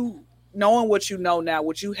you, knowing what you know now,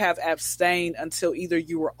 would you have abstained until either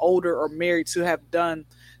you were older or married to have done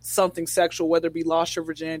something sexual, whether it be lost your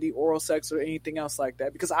virginity, oral sex, or anything else like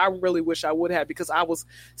that? Because I really wish I would have, because I was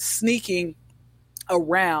sneaking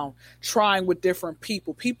around trying with different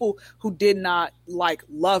people who did not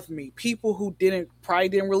love me, people who probably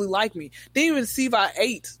didn't really like me, didn't even see if I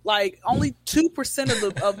ate. Like, only 2%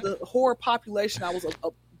 of the whore population I was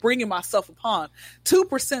bringing myself upon,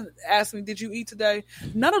 2% asked me, did you eat today?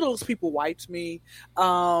 None of those people wiped me.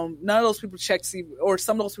 None of those people checked to see, or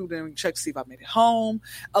some of those people didn't even check to see if I made it home.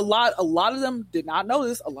 A lot of them did not know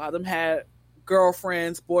this. A lot of them had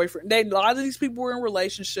girlfriends, boyfriends. A lot of these people were in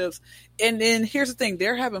relationships. And then here's the thing,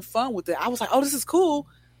 they're having fun with it. I was like, oh, this is cool.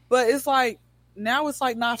 But it's like, now it's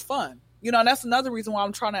like not fun. And that's another reason why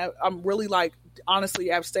I'm really like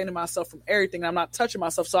honestly abstaining myself from everything. I'm not touching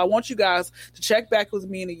myself. So I want you guys to check back with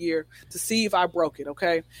me in a year to see if I broke it.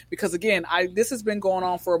 Okay. Because again, this has been going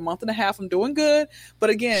on for a month and a half. I'm doing good. But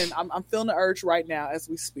again, I'm feeling the urge right now as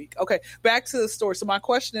we speak. Okay. Back to the story. So my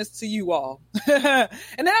question is to you all. And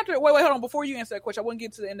then after, wait, hold on. Before you answer that question, I want to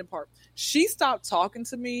get to the ending part. She stopped talking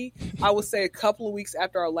to me, I would say a couple of weeks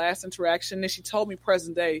after our last interaction. And she told me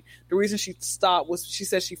present day, the reason she stopped was she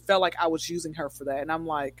said she felt like I was using her for that. And I'm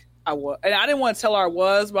like, I was, and I didn't want to tell her I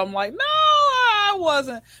was, but I'm like, no, I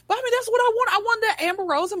wasn't. But I mean, that's what I want. I want that Amber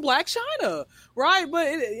Rose and Black China, right? But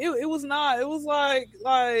it was not. It was like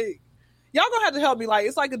y'all gonna have to help me. Like,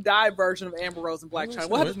 it's like a dive version of Amber Rose and Black China.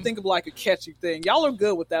 We'll have to think of like a catchy thing. Y'all are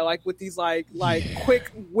good with that, like with these like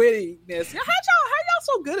quick wittiness. How y'all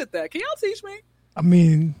so good at that? Can y'all teach me? I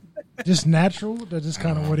mean, just natural. That's just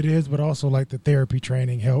kind of what it is. But also, like, the therapy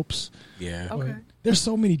training helps. Yeah. Okay. There's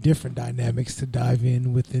so many different dynamics to dive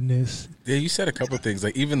in within this. Yeah, you said a couple of things.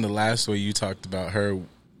 Like, even the last way you talked about her,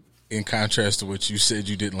 in contrast to what you said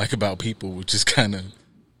you didn't like about people, which is kind of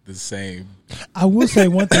the same. I will say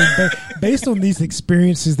one thing. Based on these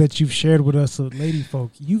experiences that you've shared with us, lady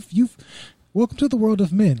folk, you've welcome to the world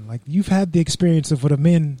of men. Like, you've had the experience of what a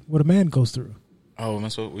man goes through. Oh, we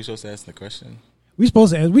supposed to ask the question? We're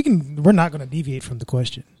supposed to. We're not going to deviate from the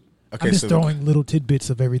question. Okay, I'm just throwing little tidbits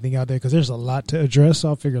of everything out there because there's a lot to address.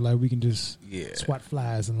 So I figure like we can just swat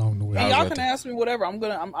flies along the way. And y'all can ask me whatever.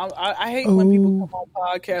 I hate when people come on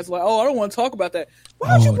podcasts like, oh, I don't want to talk about that.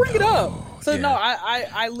 Why don't you bring it up? So no,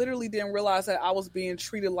 I literally didn't realize that I was being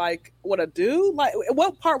treated like what a dude. Like,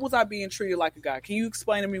 what part was I being treated like a guy? Can you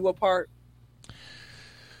explain to me what part?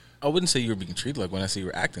 I wouldn't say you were being treated like one. I say you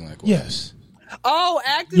were acting like one. Yes. Oh,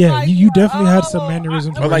 acting like you definitely had some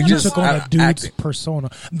mannerisms where like you just took on a dude's persona,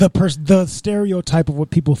 the stereotype of what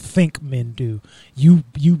people think men do. You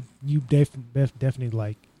definitely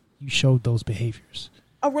like you showed those behaviors.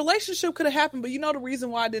 A relationship could have happened, but you know the reason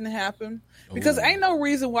why it didn't happen? Because ain't no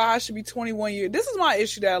reason why I should be 21 years. This is my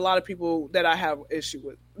issue that a lot of people that I have issue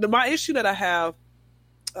with. My issue that I have.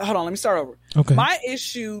 Hold on, let me start over. Okay. My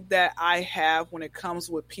issue that I have when it comes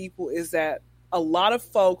with people is that a lot of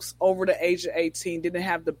folks over the age of 18 didn't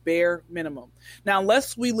have the bare minimum. Now,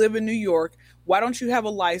 unless we live in New York, why don't you have a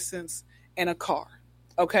license and a car?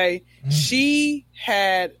 Okay. Mm-hmm. She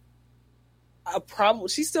had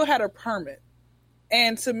she still had her permit.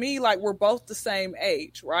 And to me, like, we're both the same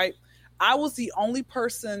age, right? I was the only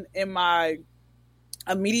person in my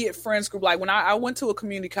immediate friends group. Like, when I went to a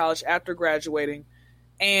community college after graduating,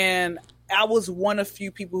 and I was one of few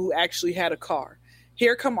people who actually had a car.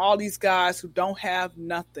 Here come all these guys who don't have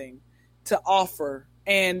nothing to offer,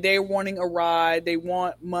 and they're wanting a ride, they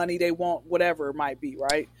want money, they want whatever it might be,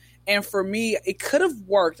 right? And for me, it could have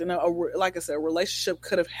worked, and like I said, a relationship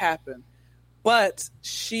could have happened, but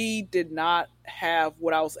she did not have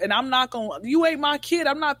what I was, and I'm not going to, you ain't my kid,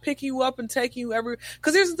 I'm not picking you up and taking you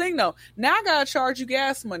because here's the thing though, now I got to charge you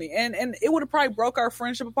gas money, and it would have probably broke our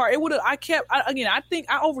friendship apart. It would have, I think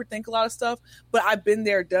I overthink a lot of stuff, but I've been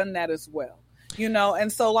there, done that as well. You know, and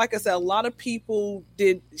so like I said, a lot of people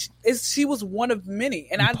did. She was one of many,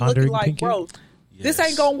 and I look at like, bro, this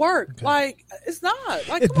ain't gonna work. Okay. Like, it's not.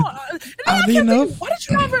 Like, come on. And I kept thinking, why did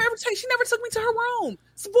you never ever take? She never took me to her room.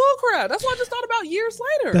 It's bullcrap. That's what I just thought about years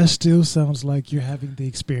later. That still sounds like you're having the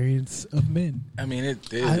experience of men. I mean,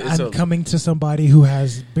 I'm coming to somebody who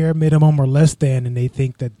has bare minimum or less than, and they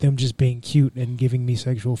think that them just being cute and giving me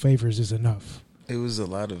sexual favors is enough. It was a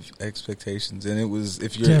lot of expectations, and it was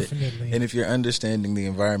if you're understanding the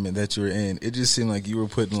environment that you were in, it just seemed like you were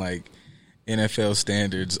putting like NFL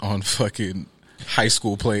standards on fucking high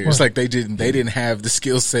school players. Right. Like they didn't have the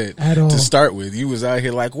skill set to start with. You was out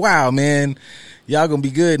here like, wow, man, y'all gonna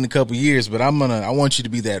be good in a couple years, but I want you to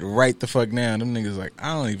be that right the fuck now. Them niggas like,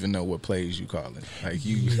 I don't even know what plays you calling. Like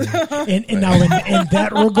you. And now in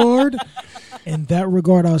that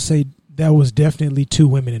regard, I'll say. That was definitely two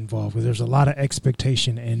women involved. Where there's a lot of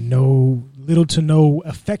expectation and little to no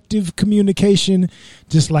effective communication,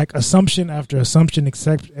 just like assumption after assumption,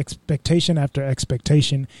 expectation after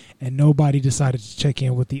expectation, and nobody decided to check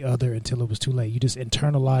in with the other until it was too late. You just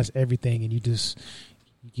internalize everything, and you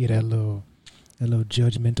get that little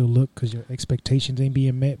judgmental look because your expectations ain't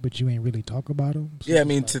being met, but you ain't really talk about them. So yeah, I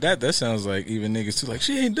mean, to that sounds like even niggas too, like,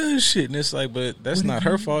 she ain't done shit, and it's like, but that's not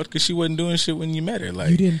her fault because she wasn't doing shit when you met her. Like,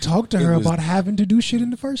 you didn't talk to her about having to do shit in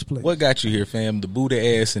the first place. What got you here, fam? The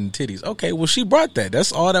booty, ass, and titties. Okay, well, she brought that.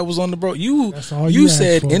 That's all that was on the bro. That's all you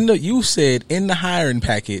said for. in the hiring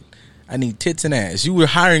packet, I need tits and ass. You were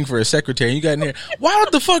hiring for a secretary. You got in there. Why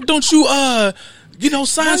the fuck don't you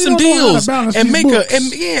sign some deals and make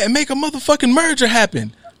a motherfucking merger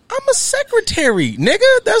happen? I'm a secretary,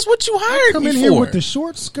 nigga. That's what you hired come me in for. Here with the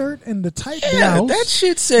short skirt and the tight blouse. That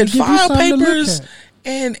shit said file papers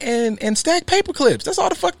and stack paper clips. That's all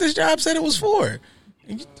the fuck this job said it was for.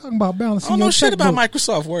 You talking about balancing? I don't know shit about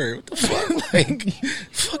Microsoft Word. What the fuck? Like,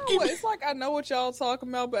 fuck you. It's like I know what y'all talking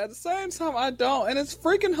about, but at the same time I don't, and it's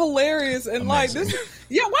freaking hilarious. And like this,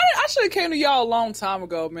 I should have came to y'all a long time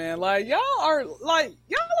ago, man. Like y'all are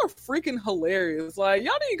freaking hilarious. Like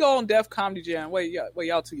y'all need to go on Def Comedy Jam. Wait,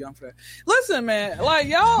 y'all too young for that. Listen, man, like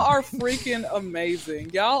y'all are freaking amazing.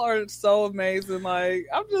 Y'all are so amazing. Like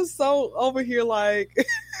I'm just so over here, like,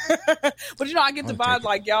 but I get the vibe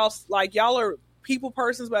like y'all are. people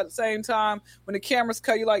persons, but at the same time, when the cameras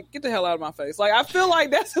cut, you're like, get the hell out of my face. Like, I feel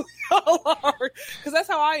like that's who y'all are, because that's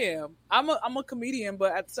how I am. I'm a comedian,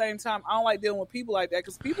 but at the same time, I don't like dealing with people like that,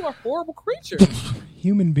 because people are horrible creatures.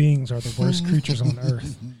 Human beings are the worst creatures on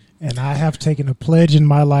earth. And I have taken a pledge in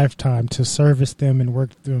my lifetime to service them and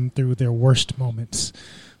work them through their worst moments.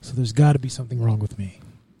 So there's got to be something wrong with me.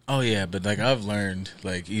 Oh yeah, but like I've learned,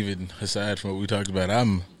 like even aside from what we talked about,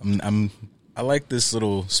 I like this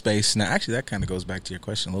little space. Now, actually, that kind of goes back to your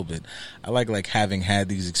question a little bit. I like having had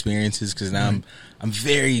these experiences, because now I'm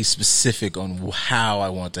very specific on how I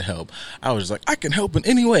want to help. I was like, I can help in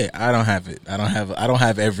any way. I don't have it. I don't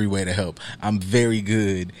have every way to help. I'm very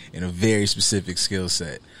good in a very specific skill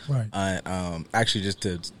set. Right. Actually, just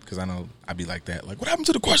because I know I'd be like that. Like, what happened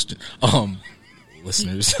to the question?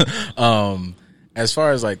 Listeners. As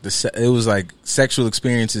far as like it was like sexual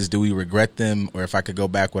experiences, do we regret them, or if I could go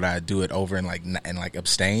back, would I do it over and like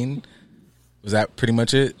abstain? Was that pretty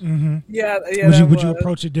much it? Mm-hmm. Yeah. Would you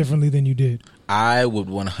approach it differently than you did? I would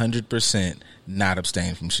 100% not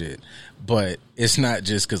abstain from shit, but it's not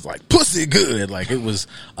just because like pussy good. Like, it was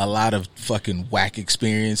a lot of fucking whack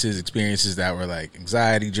experiences that were like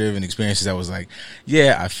anxiety driven, experiences that was like,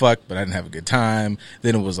 yeah, I fucked, but I didn't have a good time.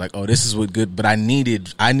 Then it was like, oh, this is what good, but I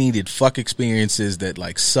needed fuck experiences that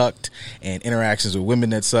like sucked, and interactions with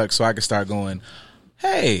women that sucked, so I could start going,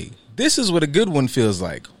 hey, this is what a good one feels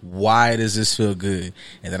like. Why does this feel good?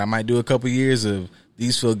 And then I might do a couple years of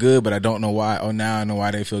these feel good, but I don't know why. Oh, now I know why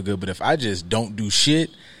they feel good. But if I just don't do shit,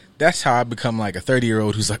 that's how I become like a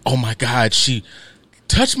 30-year-old who's like, oh my God, she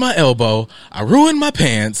touched my elbow. I ruined my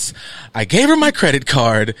pants. I gave her my credit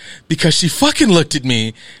card because she fucking looked at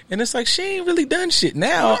me. And it's like, she ain't really done shit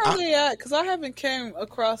now. Where are they at? Because I haven't came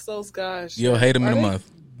across those guys. You'll hate them in a month.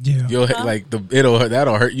 Yeah. You'll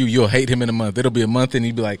that'll hurt you. You'll hate him in a month. It'll be a month, and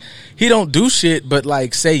he'd be like, he don't do shit, but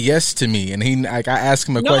like say yes to me. And he like, I ask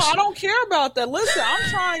him a question. No, I don't care about that. Listen, I'm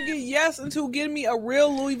trying to get yes into getting me a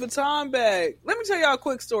real Louis Vuitton bag. Let me tell y'all a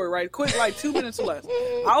quick story, right? Quick, like 2 minutes or less.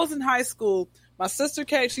 I was in high school. My sister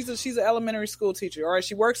Kate, she's an elementary school teacher. All right,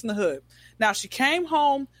 she works in the hood. Now she came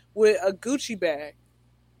home with a Gucci bag,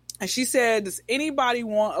 and she said, "Does anybody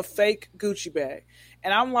want a fake Gucci bag?"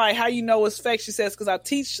 And I'm like, how you know it's fake? She says, because I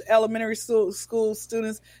teach elementary school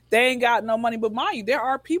students. They ain't got no money. But mind you, there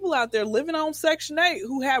are people out there living on Section 8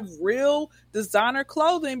 who have real designer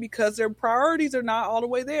clothing because their priorities are not all the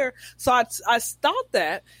way there. So I stopped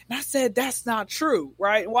that, and I said, that's not true,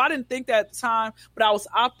 right? Well, I didn't think that at the time, but I was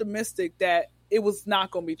optimistic that it was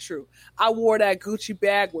not going to be true. I wore that Gucci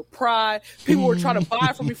bag with pride. People were trying to buy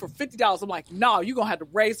it from me for $50. I'm like, no, you're going to have to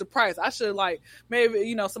raise the price. I should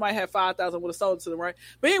maybe, somebody had 5,000 would have sold it to them, right?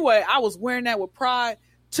 But anyway, I was wearing that with pride.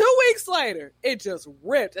 2 weeks later, it just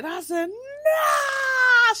ripped. And I said, nah.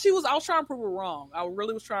 I was trying to prove her wrong. I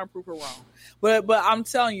really was trying to prove her wrong. But I'm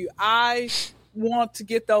telling you, I want to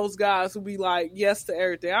get those guys who be like yes to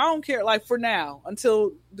everything. I don't care, like for now,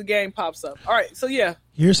 until the game pops up. All right, so yeah.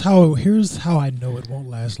 Here's how I know it won't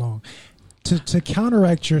last long. To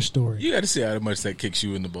counteract your story, you got to see how much that kicks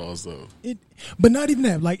you in the balls, though. But not even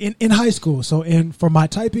that. Like in high school, so for my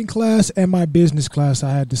typing class and my business class,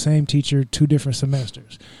 I had the same teacher 2 different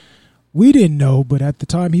semesters. We didn't know, but at the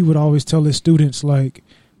time, he would always tell his students like,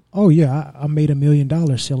 oh, yeah, I made $1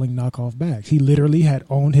 million selling knockoff bags. He literally had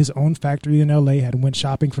owned his own factory in L.A., had went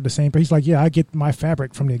shopping for the same place. He's like, yeah, I get my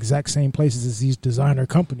fabric from the exact same places as these designer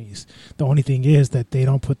companies. The only thing is that they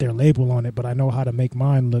don't put their label on it, but I know how to make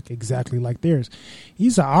mine look exactly like theirs.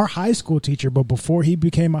 He's our high school teacher, but before he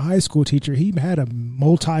became a high school teacher, he had a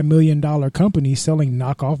multi-million-dollar company selling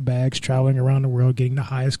knockoff bags, traveling around the world, getting the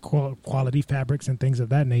highest quality fabrics and things of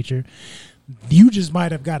that nature. You just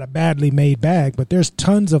might have got a badly made bag, but there's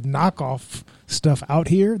tons of knockoff stuff out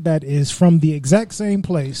here that is from the exact same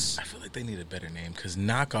place. I feel like they need a better name because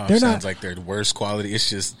knockoff sounds like they're worst quality. It's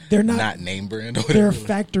just they're not name brand or whatever. They're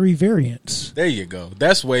factory variants. There you go.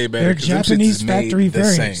 That's way better. They're Japanese factory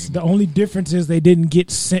variants. The only difference is they didn't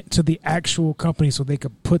get sent to the actual company so they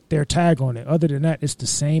could put their tag on it. Other than that, it's the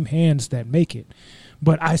same hands that make it.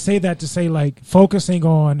 But I say that to say, like, focusing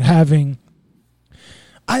on having,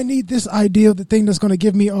 I need this ideal, the thing that's going to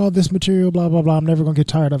give me all this material, blah, blah, blah. I'm never going to get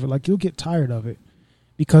tired of it. Like, you'll get tired of it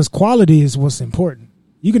because quality is what's important.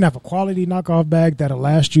 You can have a quality knockoff bag that'll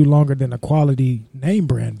last you longer than a quality name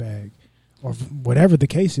brand bag or whatever the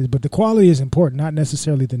case is. But the quality is important, not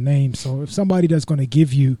necessarily the name. So if somebody that's going to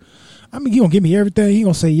give you, I mean, you're going to give me everything, you're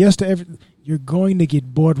going to say yes to everything, you're going to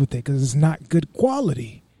get bored with it because it's not good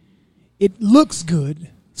quality. It looks good.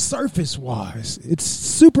 Surface-wise, it's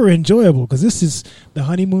super enjoyable because this is the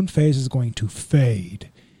honeymoon phase is going to fade,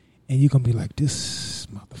 and you're gonna be like, this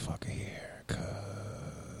motherfucker here,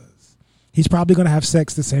 cause He's probably going to have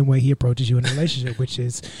sex the same way he approaches you in a relationship, which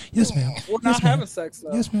is, yes, ma'am. We're yes, not ma'am. having sex,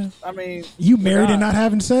 though. Yes, ma'am. I mean, you married and not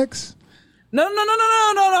having sex? No.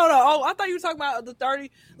 Oh, I thought you were talking about the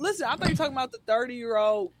 30. Listen, I thought you were talking about the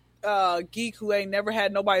 30-year-old geek who ain't never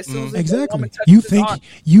had nobody Susan. Exactly.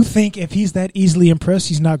 You think if he's that easily impressed,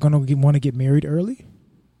 he's not going to want to get married early?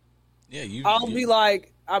 Yeah, I'll be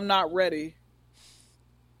like, I'm not ready.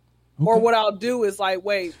 Okay. Or what I'll do is like,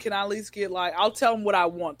 wait, can I at least get like, I'll tell him what I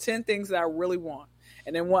want, 10 things that I really want.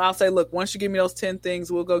 And then I'll say, look, once you give me those 10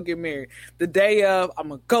 things, we'll go get married. The day of, I'm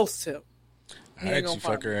going to ghost him. I actually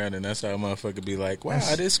fuck around, and that's how a motherfucker be like, wow,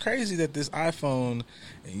 it's crazy that this iPhone,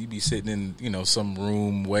 and you be sitting in, you know, some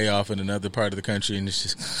room way off in another part of the country, and it's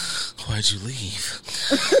just, why'd you leave?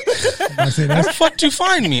 How the fuck did you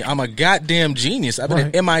find me? I'm a goddamn genius. I've been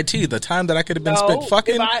at MIT. The time that I could have been spent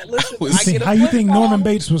fucking. How you think Norman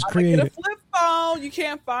Bates was created? I get a flip phone. You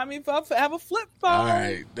can't find me if I have a flip phone. All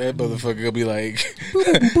right, that motherfucker gonna be like,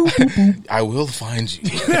 I will find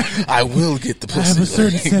you. I will get the pussy. I have a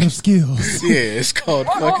certain set of skills. Yeah. It's called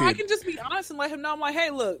fucking. Or I can just be honest and let him know. I'm like, hey,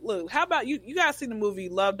 look. How about you? You guys seen the movie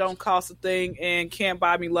Love Don't Cost a Thing and Can't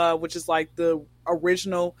Buy Me Love, which is like the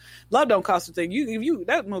original Love Don't Cost a Thing.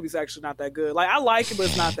 That movie's actually not that good. Like I like it, but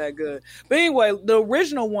it's not that good. But anyway, the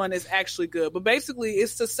original one is actually good. But basically,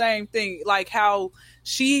 it's the same thing. Like how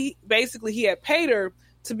he had paid her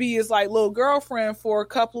to be his like little girlfriend for a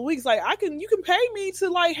couple of weeks. Like you can pay me to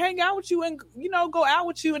like hang out with you and go out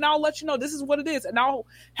with you, and I'll let you know this is what it is, and I'll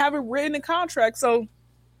have it written in contract. So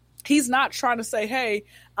he's not trying to say, hey,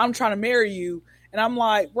 I'm trying to marry you, and I'm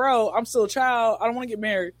like, bro, I'm still a child. I don't want to get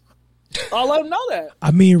married. I'll let him know that.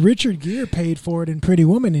 I mean, Richard Gere paid for it in Pretty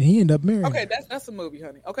Woman, and he ended up marrying. Okay, that's a movie,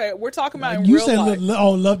 honey. Okay, we're talking about you real said life.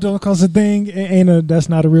 Love Don't Cost a Thing. That's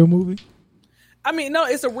not a real movie. I mean, no,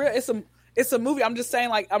 it's a movie. I'm just saying,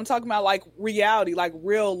 like, I'm talking about like reality, like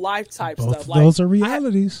real life type stuff. Like, those are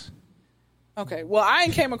realities. Okay, well, I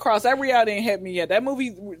ain't came across that reality. Ain't hit me yet. That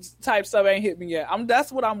movie type stuff ain't hit me yet.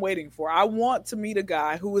 That's what I'm waiting for. I want to meet a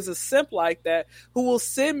guy who is a simp like that, who will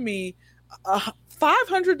send me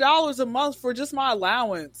 $500 a month for just my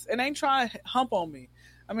allowance and ain't trying to hump on me.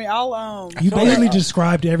 I mean, I'll You basically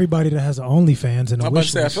described everybody that has an OnlyFans and a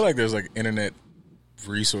wish list. I feel like there's like internet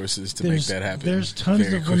resources to make that happen. There's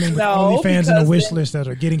tons of women with OnlyFans and a wish list that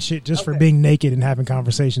are getting shit just for being naked and having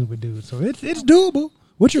conversations with dudes. So it's doable.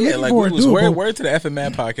 What you're looking for is doable. Word to the F and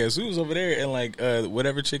Mad podcast. We was over there and like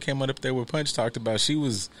whatever chick came up there with Punch talked about. She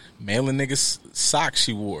was mailing niggas socks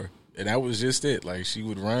she wore, and that was just it. Like she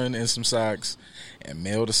would run in some socks and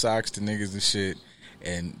mail the socks to niggas and shit,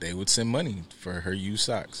 and they would send money for her used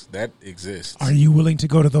socks. That exists. Are you willing to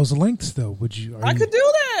go to those lengths though? I could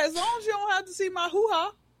do that as long as you don't have to see my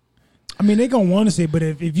hoo-ha. I mean, they're gonna want to see it, but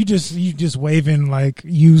if you just waving like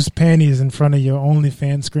used panties in front of your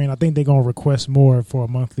OnlyFans screen, I think they're gonna request more for a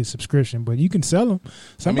monthly subscription. But you can sell them.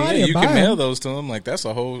 Somebody you buy can mail them. those to them. Like that's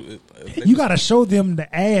a whole. You got to show them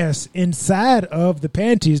the ass inside of the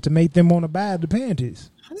panties to make them want to buy the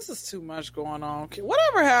panties. This is too much going on.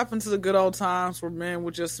 Whatever happened to the good old times where men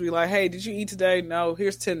would just be like, hey, did you eat today? No,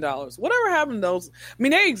 here's $10. Whatever happened to those? I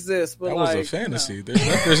mean, they exist, but that like, was a fantasy.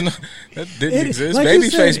 There's no that didn't exist. Like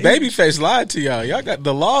Babyface lied to y'all. Y'all got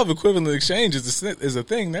the law of equivalent exchange is a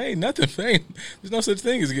thing. There ain't nothing. There's no such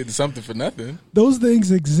thing as getting something for nothing. Those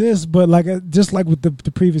things exist, but like just like with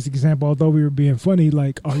the previous example, although we were being funny,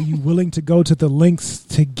 like, are you willing to go to the lengths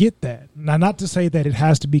to get that? Now, not to say that it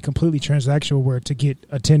has to be completely transactional, where to get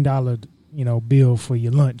a $10 bill for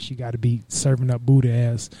your lunch, you got to be serving up booty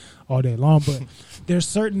ass all day long. But there's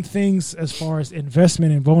certain things as far as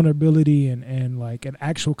investment and vulnerability and like an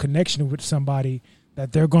actual connection with somebody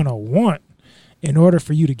that they're gonna want in order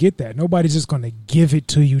for you to get that. Nobody's just gonna give it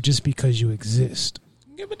to you just because you exist.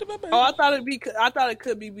 Give it to my baby. Oh, I thought it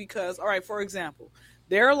could be because, all right, for example,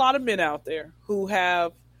 there are a lot of men out there who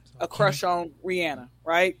have a crush on Rihanna,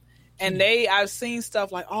 right? And I've seen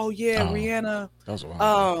stuff like, oh yeah, Rihanna. That was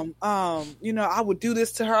wild. I would do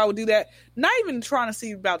this to her. I would do that. Not even trying to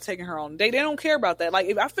see about taking her on. They don't care about that.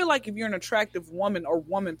 Like, I feel like if you're an attractive woman or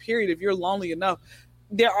woman, period, if you're lonely enough,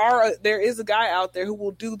 there is a guy out there who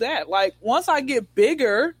will do that. Like, once I get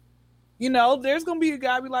bigger, there's gonna be a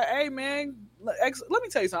guy be like, hey man, let me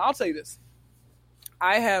tell you something. I'll tell you this.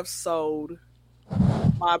 I have sold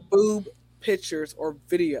my boob pictures or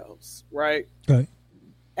videos, right? Okay.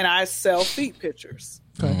 And I sell feet pictures.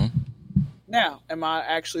 Okay. Mm-hmm. Now,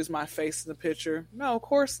 is my face in the picture? No, of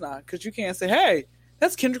course not. Because you can't say, hey,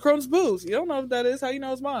 that's Kendra Cronin's boobs. You don't know what that is. How you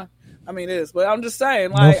know it's mine? I mean, it is. But I'm just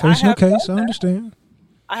saying, like, no face, no case. I understand.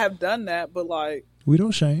 I have done that, but like, we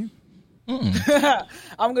don't shame.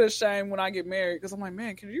 I'm gonna shame when I get married because I'm like,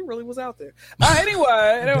 man, you really was out there. Anyway,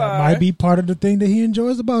 That might be part of the thing that he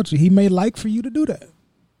enjoys about you. He may like for you to do that.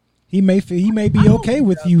 He may be okay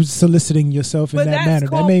with you soliciting yourself in that manner.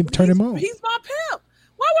 That may turn him on. He's my pimp.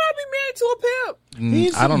 Why would I be married to a pimp?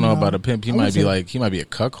 I don't know about a pimp. He might be a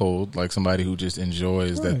cuckold, like somebody who just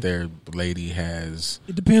enjoys that their lady has.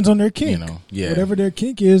 It depends on their kink. Yeah. Whatever their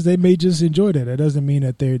kink is, they may just enjoy that. That doesn't mean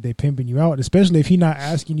that they pimping you out. Especially if he's not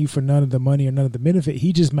asking you for none of the money or none of the benefit.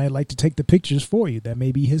 He just might like to take the pictures for you. That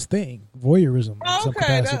may be his thing. Voyeurism.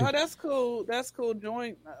 Okay, that's cool. That's cool.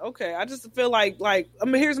 Joint. Okay, I just feel like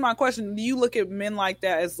here's my question: do you look at men like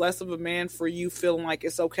that as less of a man for you, feeling like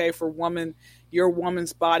it's okay for your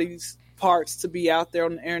woman's body's parts to be out there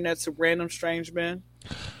on the internet to random strange men?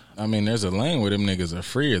 I mean, there's a lane where them niggas are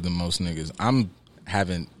freer than most niggas.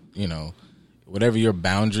 Whatever your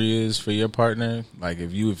boundary is for your partner, like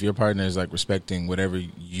if your partner is like respecting whatever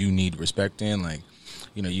you need respect in, like,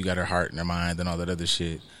 you got her heart and her mind and all that other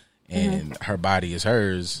shit, and her body is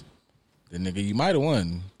hers, then nigga, you might have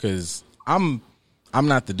won. Because I'm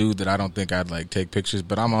not the dude that I don't think I'd like take pictures,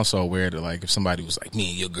 but I'm also aware that like if somebody was like,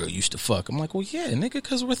 me and your girl used to fuck, I'm like, well, yeah, nigga,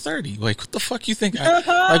 because we're 30. Like, what the fuck you think? Like,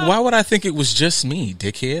 why would I think it was just me,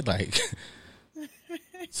 dickhead? Like,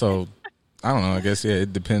 so I don't know. I guess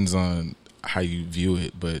it depends on how you view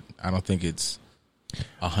it, but I don't think it's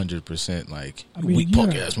 100% like weak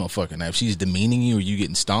punk ass motherfucker. Now, if she's demeaning you or you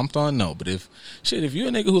getting stomped on, no. But if you're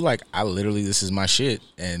a nigga who like, I literally this is my shit,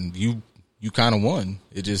 and you kind of won.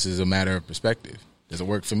 It just is a matter of perspective. Does it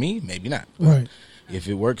work for me? Maybe not. Right. If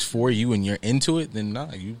it works for you and you're into it, then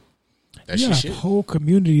that's your shit. Whole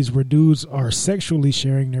communities where dudes are sexually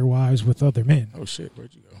sharing their wives with other men. Oh shit,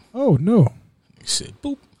 where'd you go? Oh no. You said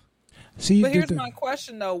boop. See, but here's my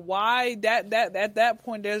question though: why that at that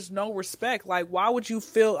point there's no respect? Like, why would you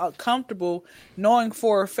feel comfortable knowing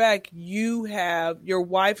for a fact your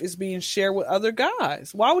wife is being shared with other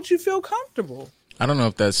guys? Why would you feel comfortable? I don't know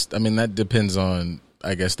if that depends on,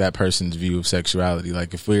 I guess, that person's view of sexuality.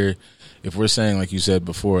 Like if we're saying, like you said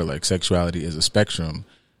before, like sexuality is a spectrum,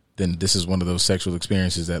 then this is one of those sexual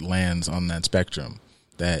experiences that lands on that spectrum,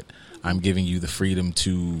 that I'm giving you the freedom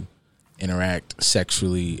to interact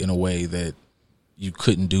sexually in a way that you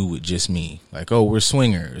couldn't do with just me. Like, oh, we're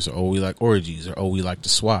swingers, or oh, we like orgies, or oh, we like to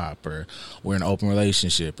swap, or we're in an open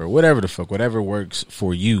relationship, or whatever the fuck, whatever works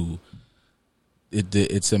for you.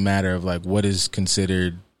 It's a matter of like what is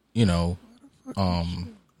considered, I don't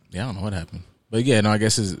know what happened, but yeah, no, I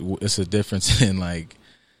guess it's a difference in like,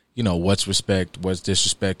 what's respect, what's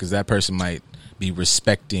disrespect, because that person might be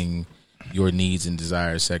respecting your needs and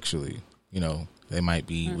desires sexually. They might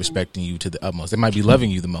be respecting you to the utmost. They might be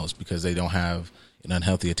loving you the most because they don't have an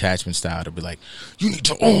unhealthy attachment style to be like, you need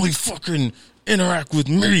to only fucking interact with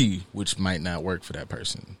me, which might not work for that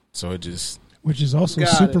person. So which is also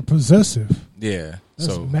super possessive. Yeah.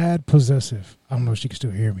 That's mad possessive. I don't know if she can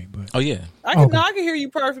still hear me, but oh yeah, I can hear you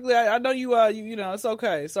perfectly. I know you. It's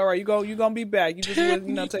okay. It's all right. You're gonna be back. You just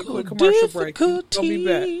take a quick commercial break. You're gonna be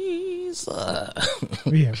back.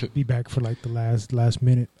 Yeah, be back for like the last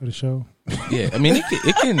minute of the show. Yeah, I mean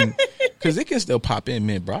it can because it can still pop in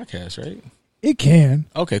mid broadcast, right? It can.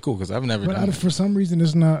 Okay, cool. Because I've never done it. For some reason,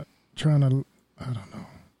 it's not trying to. I don't know.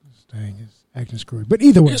 This thing is acting screwy. But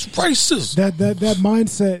either way, it's racist. That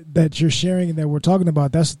mindset that you're sharing and that we're talking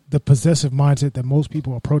about, that's the possessive mindset that most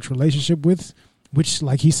people approach relationship with, which,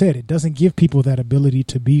 like he said, it doesn't give people that ability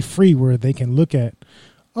to be free where they can look at,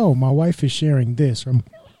 oh, my wife is sharing this, or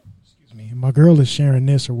excuse me, my girl is sharing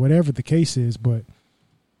this, or whatever the case is. But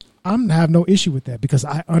I have no issue with that because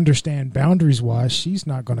I understand boundaries wise, she's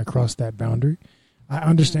not going to cross that boundary. I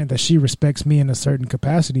understand that she respects me in a certain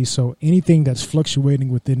capacity, so anything that's fluctuating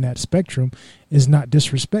within that spectrum is not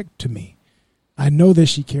disrespect to me. I know that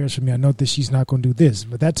she cares for me. I know that she's not going to do this,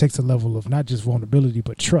 but that takes a level of not just vulnerability,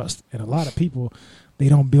 but trust. And a lot of people, they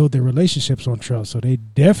don't build their relationships on trust, so they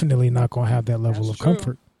definitely not going to have that level of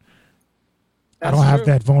comfort. I don't have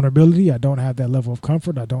that vulnerability. I don't have that level of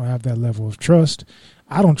comfort. I don't have that level of trust.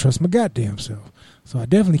 I don't trust my goddamn self. So I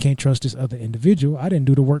definitely can't trust this other individual. I didn't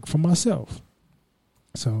do the work for myself.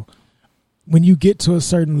 So when you get to a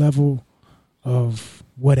certain level of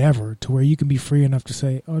whatever, to where you can be free enough to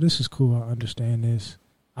say, oh, this is cool, I understand this,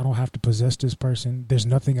 I don't have to possess this person, there's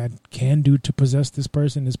nothing I can do to possess this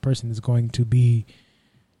person is going to be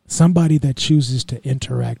somebody that chooses to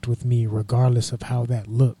interact with me regardless of how that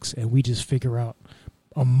looks, and we just figure out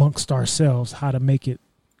amongst ourselves how to make it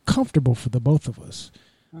comfortable for the both of us.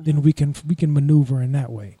 Then we can maneuver in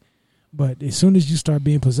that way. But as soon as you start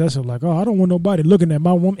being possessive, like, oh, I don't want nobody looking at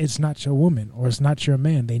my woman, it's not your woman or it's not your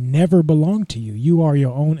man. They never belong to you. You are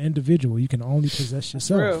your own individual. You can only possess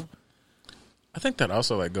yourself. I think that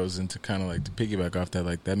also like goes into kind of like to piggyback off that,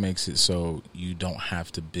 like that makes it so you don't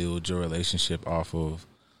have to build your relationship off of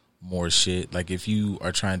more shit. Like if you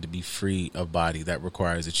are trying to be free of body, that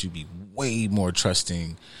requires that you be way more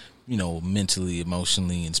trusting, you know, mentally,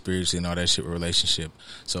 emotionally, and spiritually, and all that shit with relationship.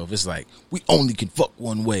 So if it's like we only can fuck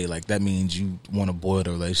one way, like that means you want to boil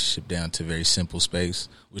the relationship down to a very simple space,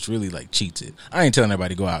 which really like cheats it. I ain't telling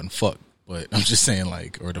everybody to go out and fuck, but I'm just saying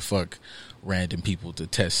like, or to fuck random people to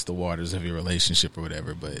test the waters of your relationship or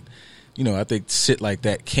whatever. But you know, I think shit like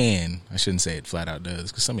that can, I shouldn't say it flat out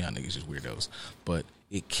does, because some of y'all niggas just weirdos, but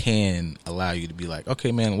it can allow you to be like,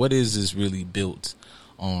 okay, man, what is this really built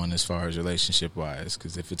on as far as relationship wise?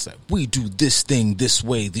 Because if it's like we do this thing this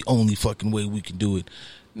way, the only fucking way we can do it,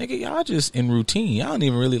 nigga, y'all just in routine. Y'all don't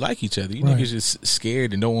even really like each other. You Right. niggas just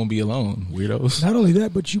scared and don't want to be alone. Weirdos. Not only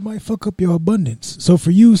that, but you might fuck up your abundance. So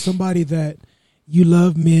for you, somebody that you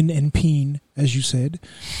love men and peen, as you said,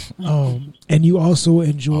 and you also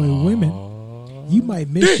enjoy women, you might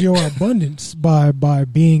miss your abundance by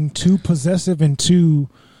being too possessive and too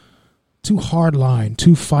hardline,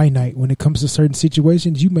 too finite when it comes to certain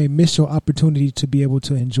situations. You may miss your opportunity to be able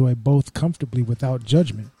to enjoy both comfortably without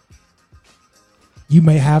judgment. You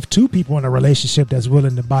may have two people in a relationship that's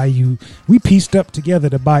willing to buy you. We pieced up together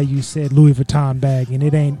to buy you said Louis Vuitton bag, and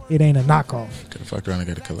it ain't a knockoff. Could have fucked around and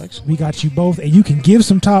got a collection. We got you both, and you can give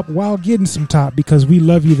some top while getting some top because we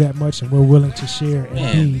love you that much, and we're willing to share and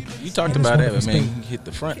Man, be. you talked in this about that, wonderful but man, state. you hit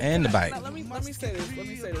the front and the back. Let me say this. Let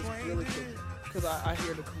me say this really quick because I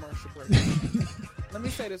hear the commercial break. Let me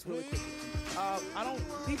say this really quickly. I look at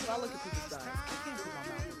people's diets. I can't put my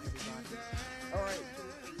mouth on everybody. All right,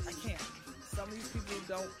 I can't. Some of these people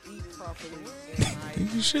don't eat properly, and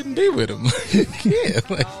You shouldn't be with them. Yeah,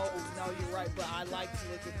 like, no, you're right. But I like to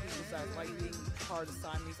look at people's diets, like being part of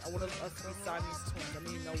Siamese. I want us to be Siamese twins. I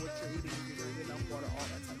need to know what you're eating, if you're drinking enough water, all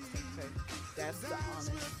that type of stuff. Okay, that's the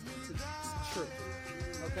honest truth.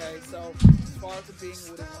 Okay, so as far as being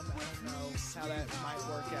with a woman, I don't know how that might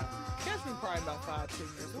work out. Catch me probably about 5-10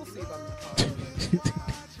 years. We'll see if I'm in the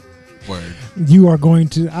word. You are going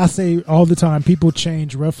to, I say all the time, people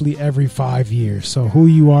change roughly every 5 years. So who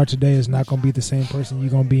you are today is not going to be the same person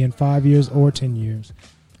you're going to be in 5 years or 10 years.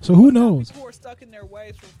 So who knows? People are stuck in their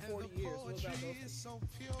ways for 40 years. What about those?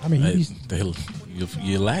 I mean,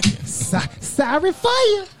 You're lacking. sorry for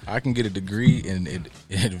you. I can get a degree in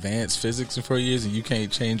advanced physics in 4 years, and you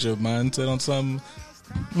can't change your mindset on something.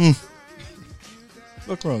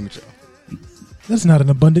 What's wrong with y'all? That's not an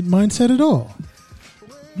abundant mindset at all.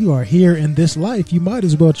 You are here in this life. You might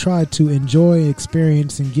as well try to enjoy,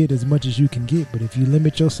 experience, and get as much as you can get. But if you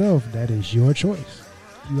limit yourself, that is your choice.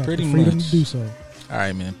 You have Pretty the freedom much. to do so. All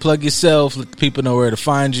right, man. Plug yourself. Let the people know where to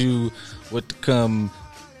find you, what to come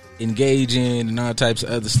engage in, and all types of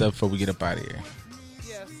other stuff before we get up out of here.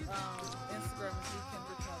 Yes, Instagram is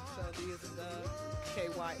Kendra Trump Show. D is in the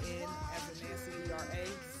KYN as in Nancy VRA,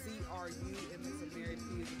 CRU, and it's a Mary P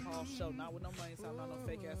is a Paul Show. Not with no money, so I'm not no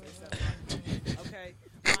fake ass ASAP. Okay,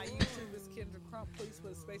 my YouTube is Kendra Crump. Please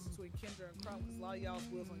put a space between Kendra and Crump because a lot of y'all's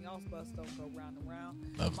wheels on y'all's bus don't go round and round.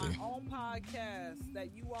 Lovely. My own podcast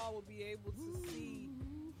that you all will be able to see.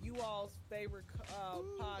 You all's favorite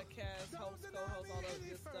podcast, host, co-host, all that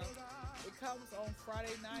good stuff. It comes on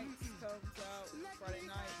Friday nights. Comes out Friday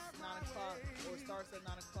nights, 9 o'clock, or starts at 9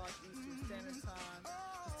 o'clock Eastern Standard Time.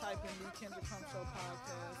 Just type in the Kendra Crump Show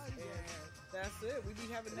podcast, and that's it. We be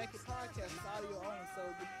having naked podcasts. It's audio only, so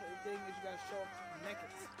the thing is you gotta show up naked.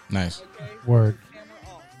 Nice. Okay? Word. Camera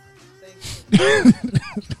off. Thank you.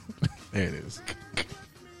 There it is.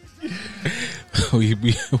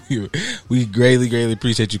 we greatly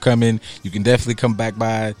appreciate you coming. You can definitely come back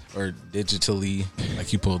by or digitally,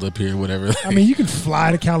 like you pulled up here, whatever. I mean, you can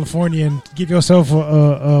fly to California and give yourself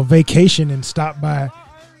a vacation and stop by.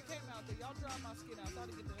 Came out there. Y'all dry my skin out. I thought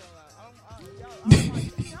to get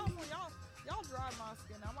the hell out. Y'all dry my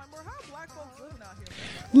skin out. I'm like, bro, how black folks living out here,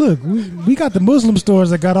 man? Look, we got the Muslim stores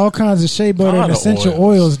that got all kinds of shea butter All and the essential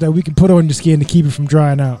oils. oils that we can put on the skin to keep it from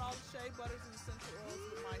drying out. All shea butters and essential oils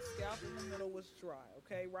with my scalp in the middle was dry.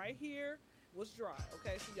 Okay, right here was dry.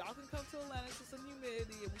 Okay, so y'all can come to Atlanta to some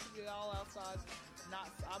humidity and we can get all outside. I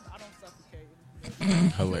don't suffocate.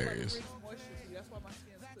 Hilarious. That's why my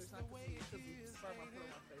skin's clear. It's not because of the sperm I put on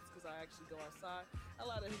my face. Because I actually go outside. A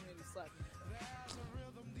lot of humidity slap me.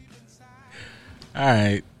 All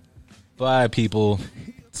right. Bye, people.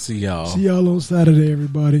 See y'all. See y'all on Saturday,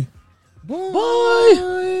 everybody.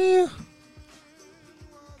 Bye.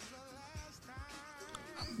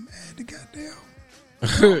 I'm mad to goddamn.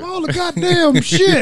 All the goddamn shit.